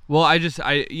 Well,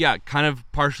 kind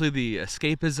of partially the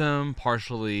escapism,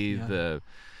 partially the,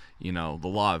 the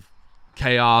law of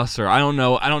chaos, or I don't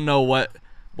know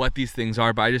what these things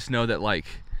are, but I just know that like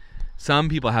some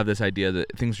people have this idea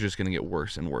that things are just going to get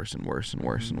worse and worse and worse and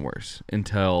worse and worse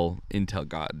until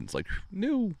God is like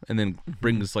new, and then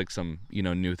brings like some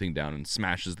new thing down and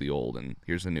smashes the old, and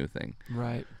here's the new thing.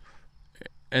 Right.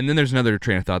 And then there's another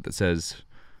train of thought that says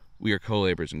we are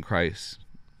co-laborers in Christ,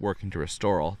 working to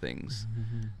restore all things,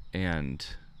 and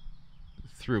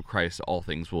through Christ all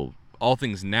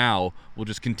things now will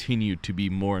just continue to be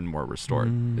more and more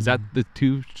restored. Is that the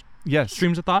two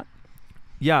streams of thought?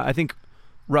 Yeah, I think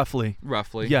roughly.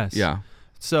 Yes. Yeah.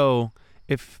 So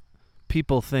if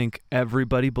people think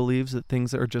everybody believes that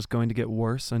things are just going to get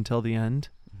worse until the end,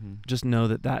 just know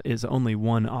that that is only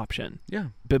one option. Yeah.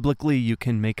 Biblically, you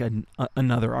can make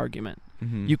another argument.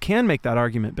 You can make that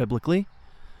argument biblically,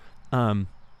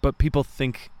 but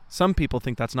some people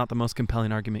think that's not the most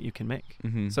compelling argument you can make.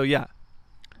 So yeah,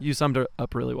 you summed it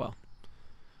up really well.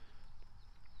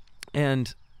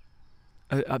 And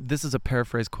this is a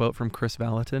paraphrase quote from Chris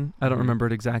Valentin. I don't remember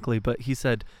it exactly, but he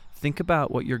said, think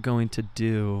about what you're going to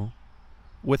do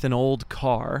with an old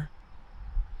car,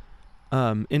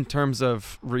 in terms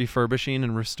of refurbishing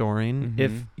and restoring,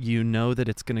 if you know that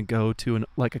it's going to go to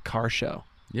like a car show.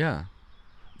 Yeah.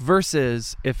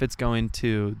 Versus if it's going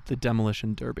to the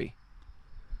demolition derby.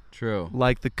 True.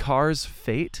 Like, the car's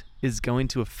fate is going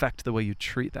to affect the way you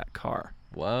treat that car.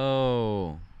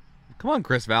 Whoa. Come on,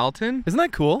 Chris Valentin. Isn't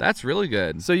that cool? That's really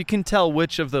good. So you can tell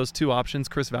which of those two options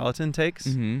Chris Valentin takes.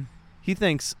 Mm-hmm. He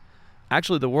thinks,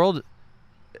 actually, the world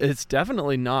is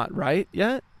definitely not right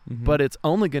yet, but it's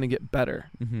only going to get better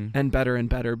and better and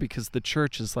better, because the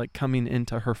church is like coming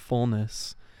into her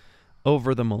fullness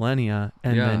over the millennia,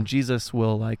 and then Jesus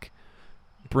will like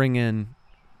bring in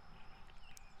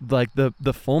like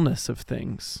the fullness of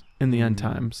things in the end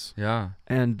times. Yeah.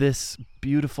 And this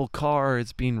beautiful car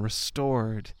is being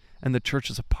restored, and the church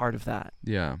is a part of that.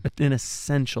 Yeah. An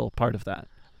essential part of that.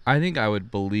 I think I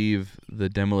would believe the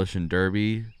demolition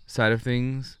derby side of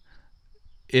things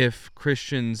if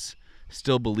Christians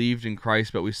still believed in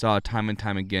Christ, but we saw time and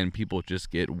time again people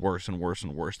just get worse and worse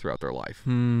and worse throughout their life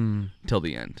till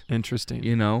the end. Interesting.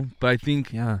 You know, but I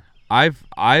think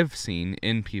I've seen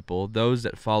in people, those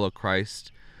that follow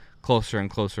Christ closer and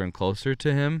closer and closer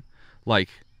to him, like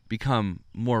become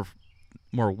more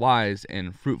wise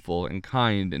and fruitful and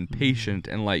kind and patient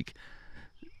and like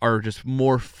are just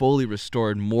more fully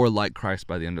restored, more like Christ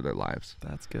by the end of their lives.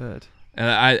 That's good.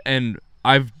 And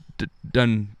I've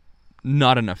done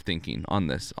not enough thinking on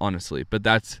this, honestly, but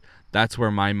that's where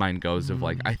my mind goes of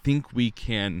like, I think we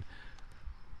can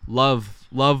love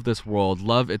this world,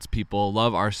 love its people,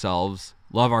 love ourselves,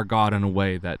 love our God in a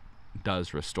way that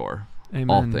does restore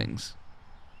all things.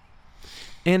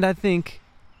 And I think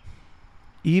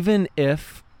even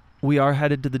if we are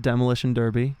headed to the demolition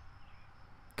derby,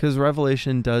 because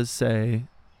Revelation does say,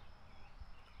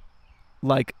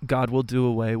 like, God will do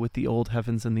away with the old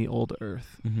heavens and the old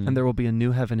earth, and there will be a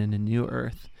new heaven and a new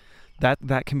earth.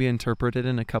 That can be interpreted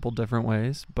in a couple different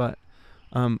ways, but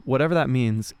whatever that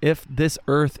means, if this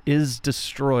earth is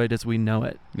destroyed as we know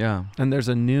it, and there's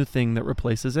a new thing that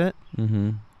replaces it,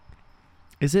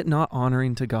 is it not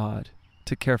honoring to God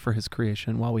to care for his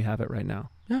creation while we have it right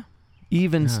now? Yeah.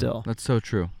 Even still. That's so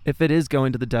true. If it is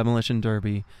going to the demolition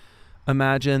derby,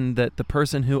 imagine that the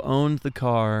person who owned the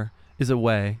car is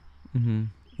away,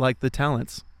 like the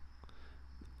talents.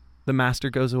 The master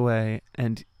goes away,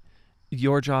 and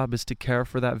your job is to care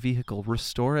for that vehicle,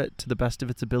 restore it to the best of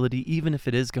its ability, even if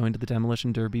it is going to the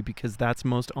demolition derby, because that's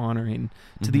most honoring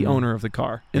to the owner of the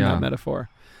car in that metaphor.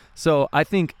 So I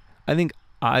think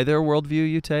either worldview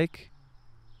you take,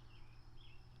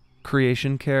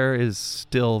 creation care is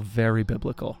still very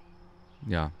biblical.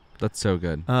 Yeah, that's so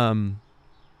good.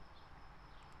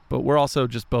 But we're also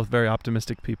just both very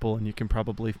optimistic people, and you can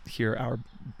probably hear our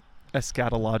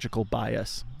eschatological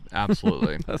bias.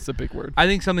 Absolutely. That's a big word. I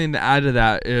think something to add to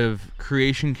that of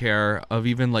creation care, of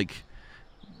even like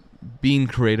being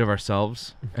creative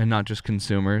ourselves and not just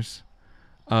consumers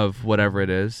of whatever it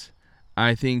is.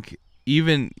 I think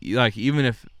even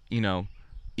if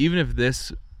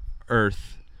this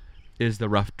earth is the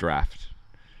rough draft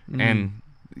and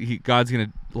God's going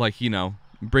to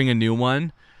bring a new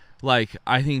one, like,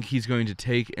 I think he's going to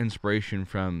take inspiration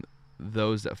from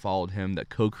those that followed him, that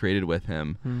co-created with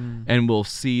him, and we'll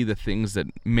see the things that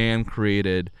man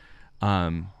created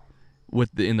in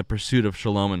the pursuit of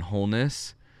shalom and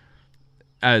wholeness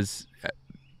as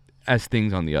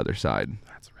things on the other side.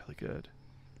 That's really good.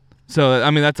 So, I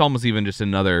mean, that's almost even just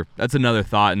another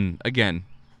thought. And again,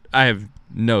 I have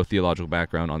no theological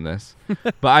background on this,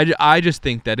 but I just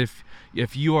think that if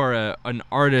you are an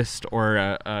artist or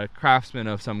a craftsman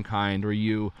of some kind, or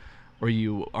you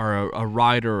are a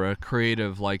writer or a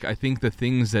creative, like, I think the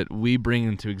things that we bring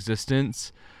into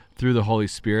existence through the Holy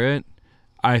Spirit,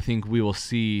 I think we will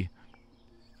see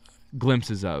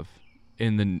glimpses of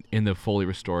in the fully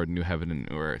restored new heaven and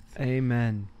new earth.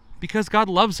 Amen. Because God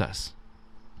loves us.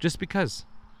 Just because.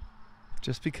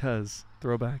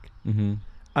 Throwback.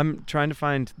 I'm trying to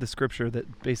find the scripture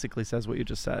that basically says what you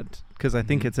just said, because I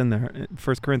think it's in there.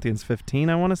 1 Corinthians 15,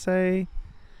 I want to say.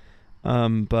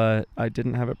 But I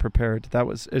didn't have it prepared.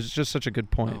 It's just such a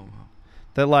good point. Oh.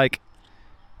 That, like,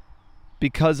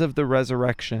 because of the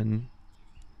resurrection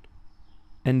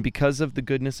and because of the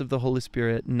goodness of the Holy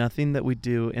Spirit, nothing that we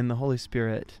do in the Holy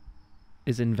Spirit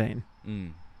is in vain.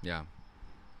 Yeah.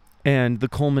 And the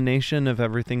culmination of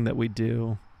everything that we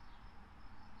do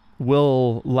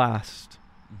will last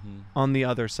on the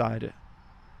other side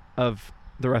of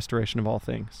the restoration of all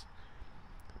things.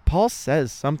 Paul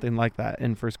says something like that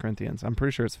in 1 Corinthians. I'm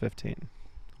pretty sure it's 15.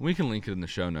 We can link it in the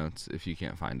show notes if you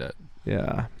can't find it.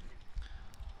 Yeah.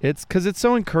 It's because it's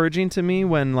so encouraging to me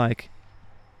when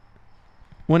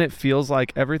it feels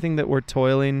like everything that we're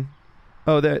toiling.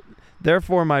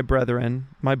 Therefore, my brethren,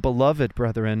 my beloved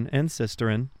brethren and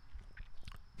sisterin,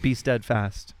 be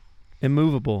steadfast,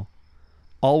 immovable,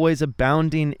 always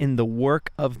abounding in the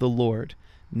work of the Lord,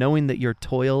 knowing that your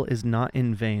toil is not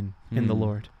in vain in the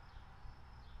Lord.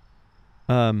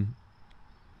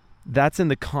 That's in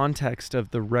the context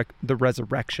of the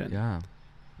resurrection. Yeah.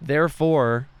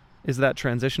 Therefore is that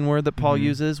transition word that Paul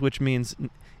uses, which means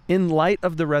in light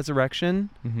of the resurrection,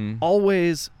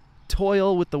 always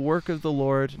toil with the work of the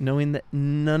Lord, knowing that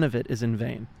none of it is in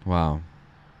vain. Wow.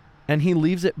 And he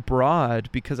leaves it broad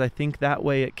because I think that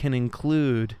way it can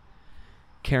include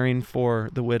caring for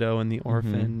the widow and the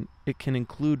orphan. It can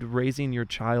include raising your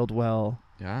child well.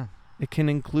 Yeah. It can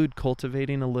include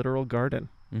cultivating a literal garden.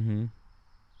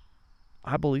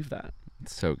 I believe that.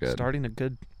 It's so good. Starting a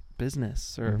good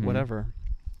business or whatever.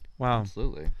 Wow.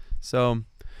 Absolutely. So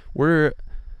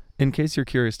in case you're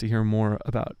curious to hear more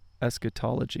about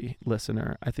eschatology,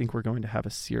 listener, I think we're going to have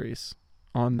a series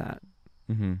on that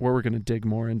where we're going to dig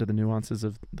more into the nuances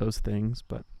of those things,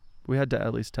 but we had to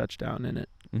at least touch down in it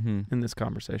in this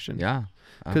conversation. Yeah,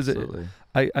 absolutely.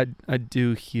 I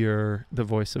do hear the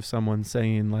voice of someone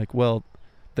saying like, well,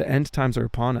 the end times are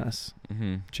upon us,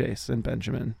 Chase and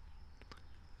Benjamin.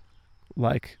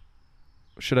 Like,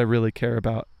 should I really care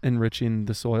about enriching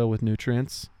the soil with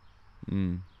nutrients?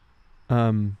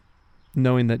 Knowing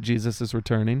that Jesus is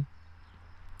returning.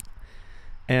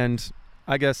 And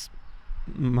I guess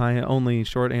my only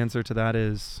short answer to that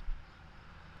is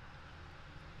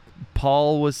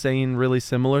Paul was saying really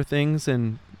similar things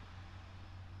in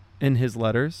his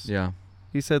letters. Yeah.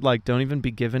 He said, like, don't even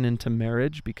be given into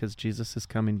marriage because Jesus is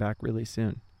coming back really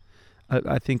soon.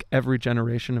 I think every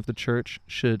generation of the church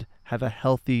should have a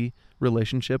healthy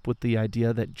relationship with the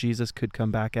idea that Jesus could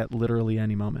come back at literally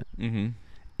any moment.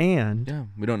 And yeah,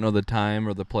 we don't know the time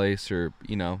or the place or,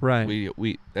 right.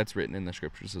 We that's written in the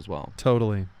scriptures as well.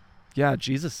 Totally. Yeah,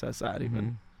 Jesus says that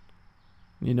even.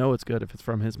 You know it's good if it's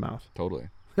from his mouth. Totally.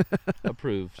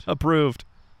 Approved. Approved.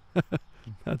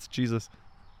 That's Jesus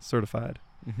certified.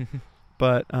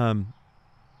 But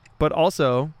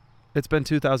also it's been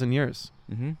 2,000 years.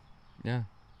 Yeah.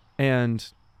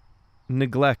 And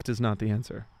neglect is not the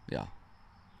answer. Yeah.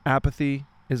 Apathy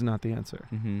is not the answer.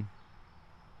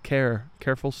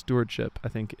 Careful stewardship, I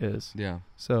think, is. Yeah.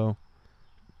 So,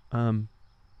 wow,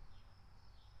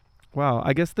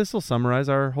 I guess this will summarize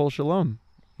our whole Shalom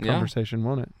conversation,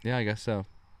 won't it? Yeah, I guess so.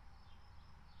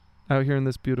 Out here in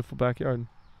this beautiful backyard.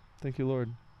 Thank you,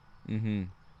 Lord.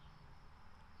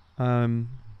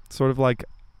 Sort of like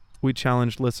we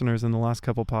challenged listeners in the last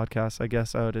couple podcasts, I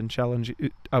guess I would challenge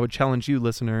you,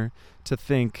 listener, to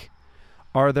think,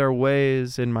 are there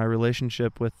ways in my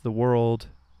relationship with the world,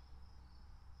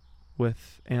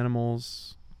 with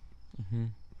animals,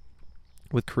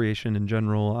 with creation in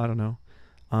general, I don't know,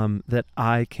 that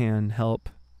I can help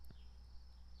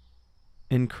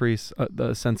increase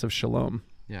the sense of shalom?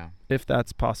 Yeah. If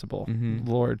that's possible.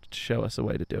 Lord, show us a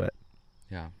way to do it.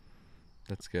 Yeah.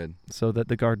 That's good. So that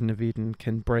the Garden of Eden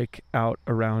can break out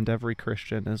around every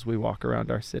Christian as we walk around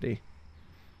our city.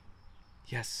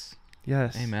 Yes.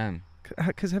 Yes. Amen.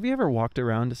 Because have you ever walked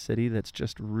around a city that's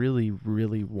just really,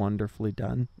 really wonderfully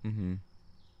done?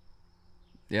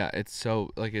 Yeah, it's so,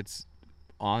 it's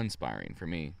awe-inspiring for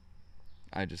me.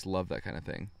 I just love that kind of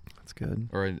thing. That's good.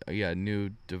 Or, a new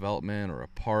development or a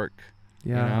park.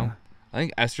 Yeah. I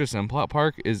think Esther Simplot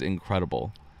Park is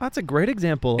incredible. That's a great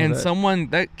example and of it. someone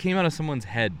that came out of someone's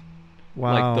head.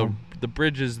 Wow. Like the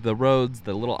bridges, the roads,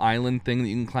 the little island thing that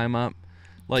you can climb up.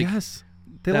 Yes.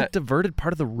 They diverted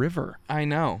part of the river. I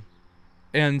know.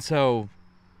 And so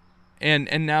and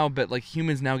now but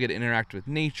humans now get to interact with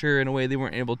nature in a way they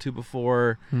weren't able to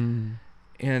before. And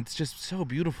it's just so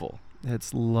beautiful.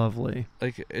 It's lovely.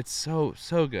 It's so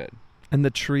good. And the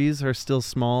trees are still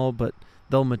small, but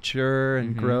they'll mature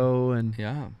and grow and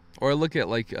yeah. Or look at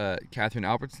Catherine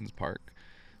Albertson's park,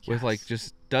 with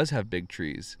just does have big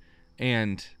trees,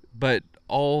 but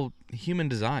all human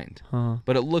designed.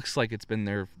 But it looks like it's been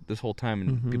there this whole time,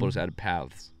 and people just added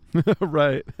paths.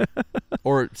 Right.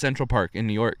 Or Central Park in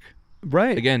New York.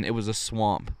 Right. Again, it was a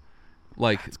swamp.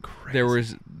 That's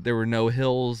crazy. There were no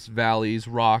hills, valleys,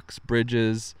 rocks,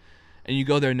 bridges, and you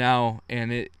go there now,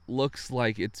 and it looks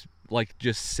like it's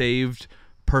just saved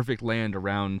perfect land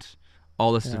around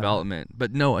all this development.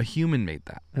 But no, a human made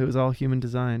that. It was all human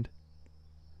designed.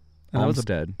 And Olmsted.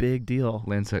 That was a big deal.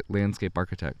 Landscape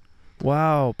architect.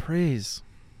 Wow, praise.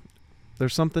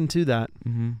 There's something to that.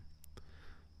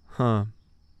 Huh.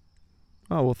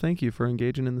 Oh, well, thank you for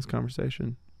engaging in this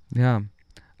conversation. Yeah.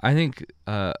 I think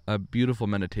a beautiful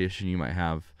meditation you might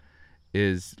have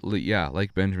is,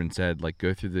 like Benjamin said, like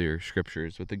go through your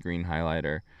scriptures with the green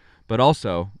highlighter. But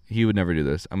also, he would never do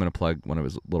this. I'm going to plug one of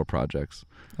his little projects.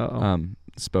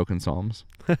 Spoken Psalms.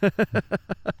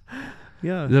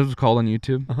 Yeah. Is that what it's called on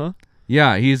YouTube? Uh-huh.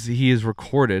 Yeah, he is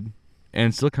recorded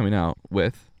and still coming out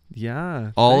with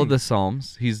all of the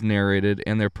Psalms. He's narrated,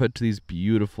 and they're put to these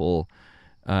beautiful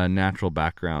natural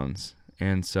backgrounds.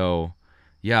 And so,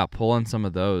 pull on some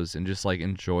of those and just like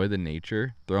enjoy the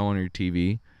nature. Throw on your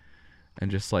TV and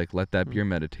just like let that be your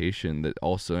meditation that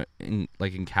also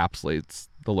encapsulates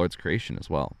the Lord's creation as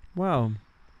well. Wow.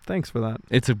 Thanks for that.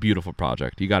 It's a beautiful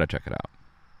project. You got to check it out.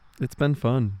 It's been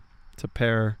fun to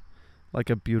pair like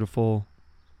a beautiful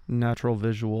natural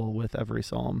visual with every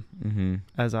psalm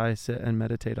as I sit and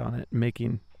meditate on it,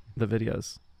 making the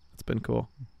videos. It's been cool.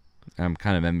 I'm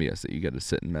kind of envious that you get to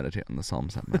sit and meditate on the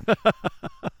Psalms that much.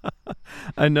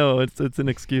 I know it's an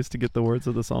excuse to get the words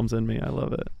of the Psalms in me. I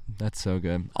love it. That's so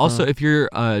good. Also, if you're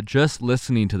just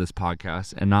listening to this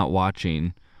podcast and not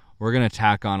watching, we're going to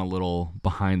tack on a little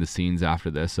behind the scenes after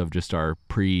this of just our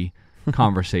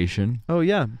pre-conversation. Oh,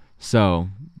 yeah. So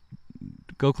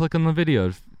go click on the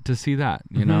video to see that,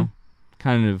 you know,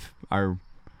 kind of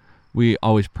we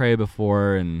always pray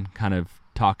before and kind of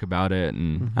talk about it.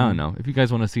 And I don't know, if you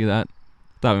guys want to see that,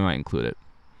 thought we might include it.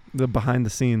 The behind the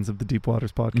scenes of the Deep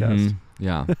Waters podcast.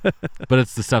 Yeah. But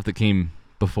it's the stuff that came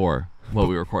before what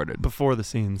we recorded. Before the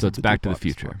scenes. So it's Back to the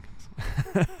Future.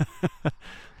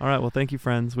 All right. Well, thank you,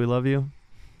 friends. We love you.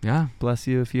 Yeah. Bless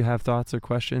you. If you have thoughts or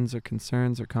questions or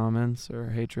concerns or comments or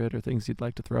hatred or things you'd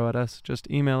like to throw at us, just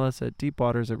email us at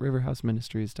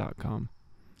deepwaters@riverhouseministries.com.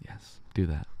 Yes. Do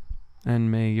that. And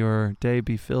may your day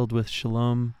be filled with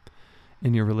shalom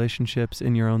in your relationships,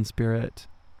 in your own spirit.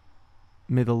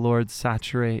 May the Lord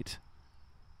saturate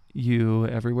you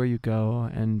everywhere you go,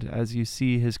 and as you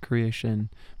see his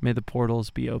creation, may the portals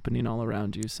be opening all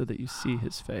around you so that you see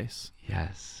his face.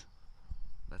 Yes.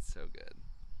 That's so good.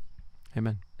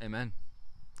 Amen. Amen.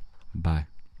 Bye.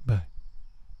 Bye.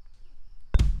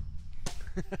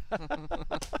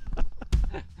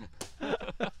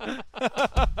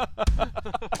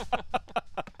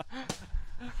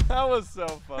 That was so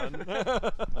fun.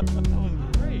 That was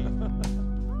great.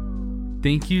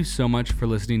 Thank you so much for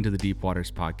listening to the Deep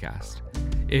Waters podcast.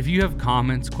 If you have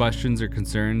comments, questions, or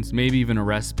concerns, maybe even a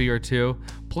recipe or two,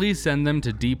 please send them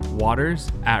to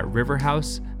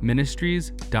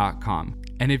deepwaters@riverhouseministries.com.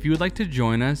 And if you would like to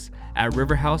join us at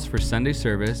Riverhouse for Sunday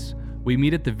service, we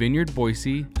meet at the Vineyard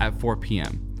Boise at 4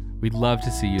 p.m. We'd love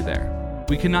to see you there.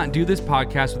 We could not do this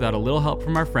podcast without a little help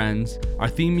from our friends. Our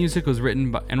theme music was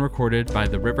written and recorded by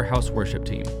the Riverhouse worship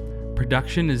team.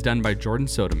 Production is done by Jordan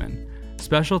Soderman.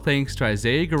 Special thanks to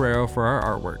Isaiah Guerrero for our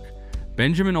artwork.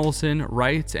 Benjamin Olson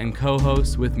writes and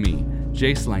co-hosts with me,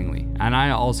 Jace Langley, and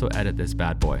I also edit this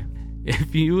bad boy.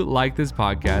 If you like this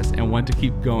podcast and want to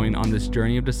keep going on this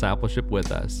journey of discipleship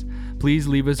with us, please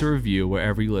leave us a review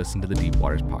wherever you listen to the Deep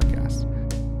Waters podcast.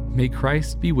 May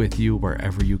Christ be with you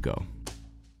wherever you go.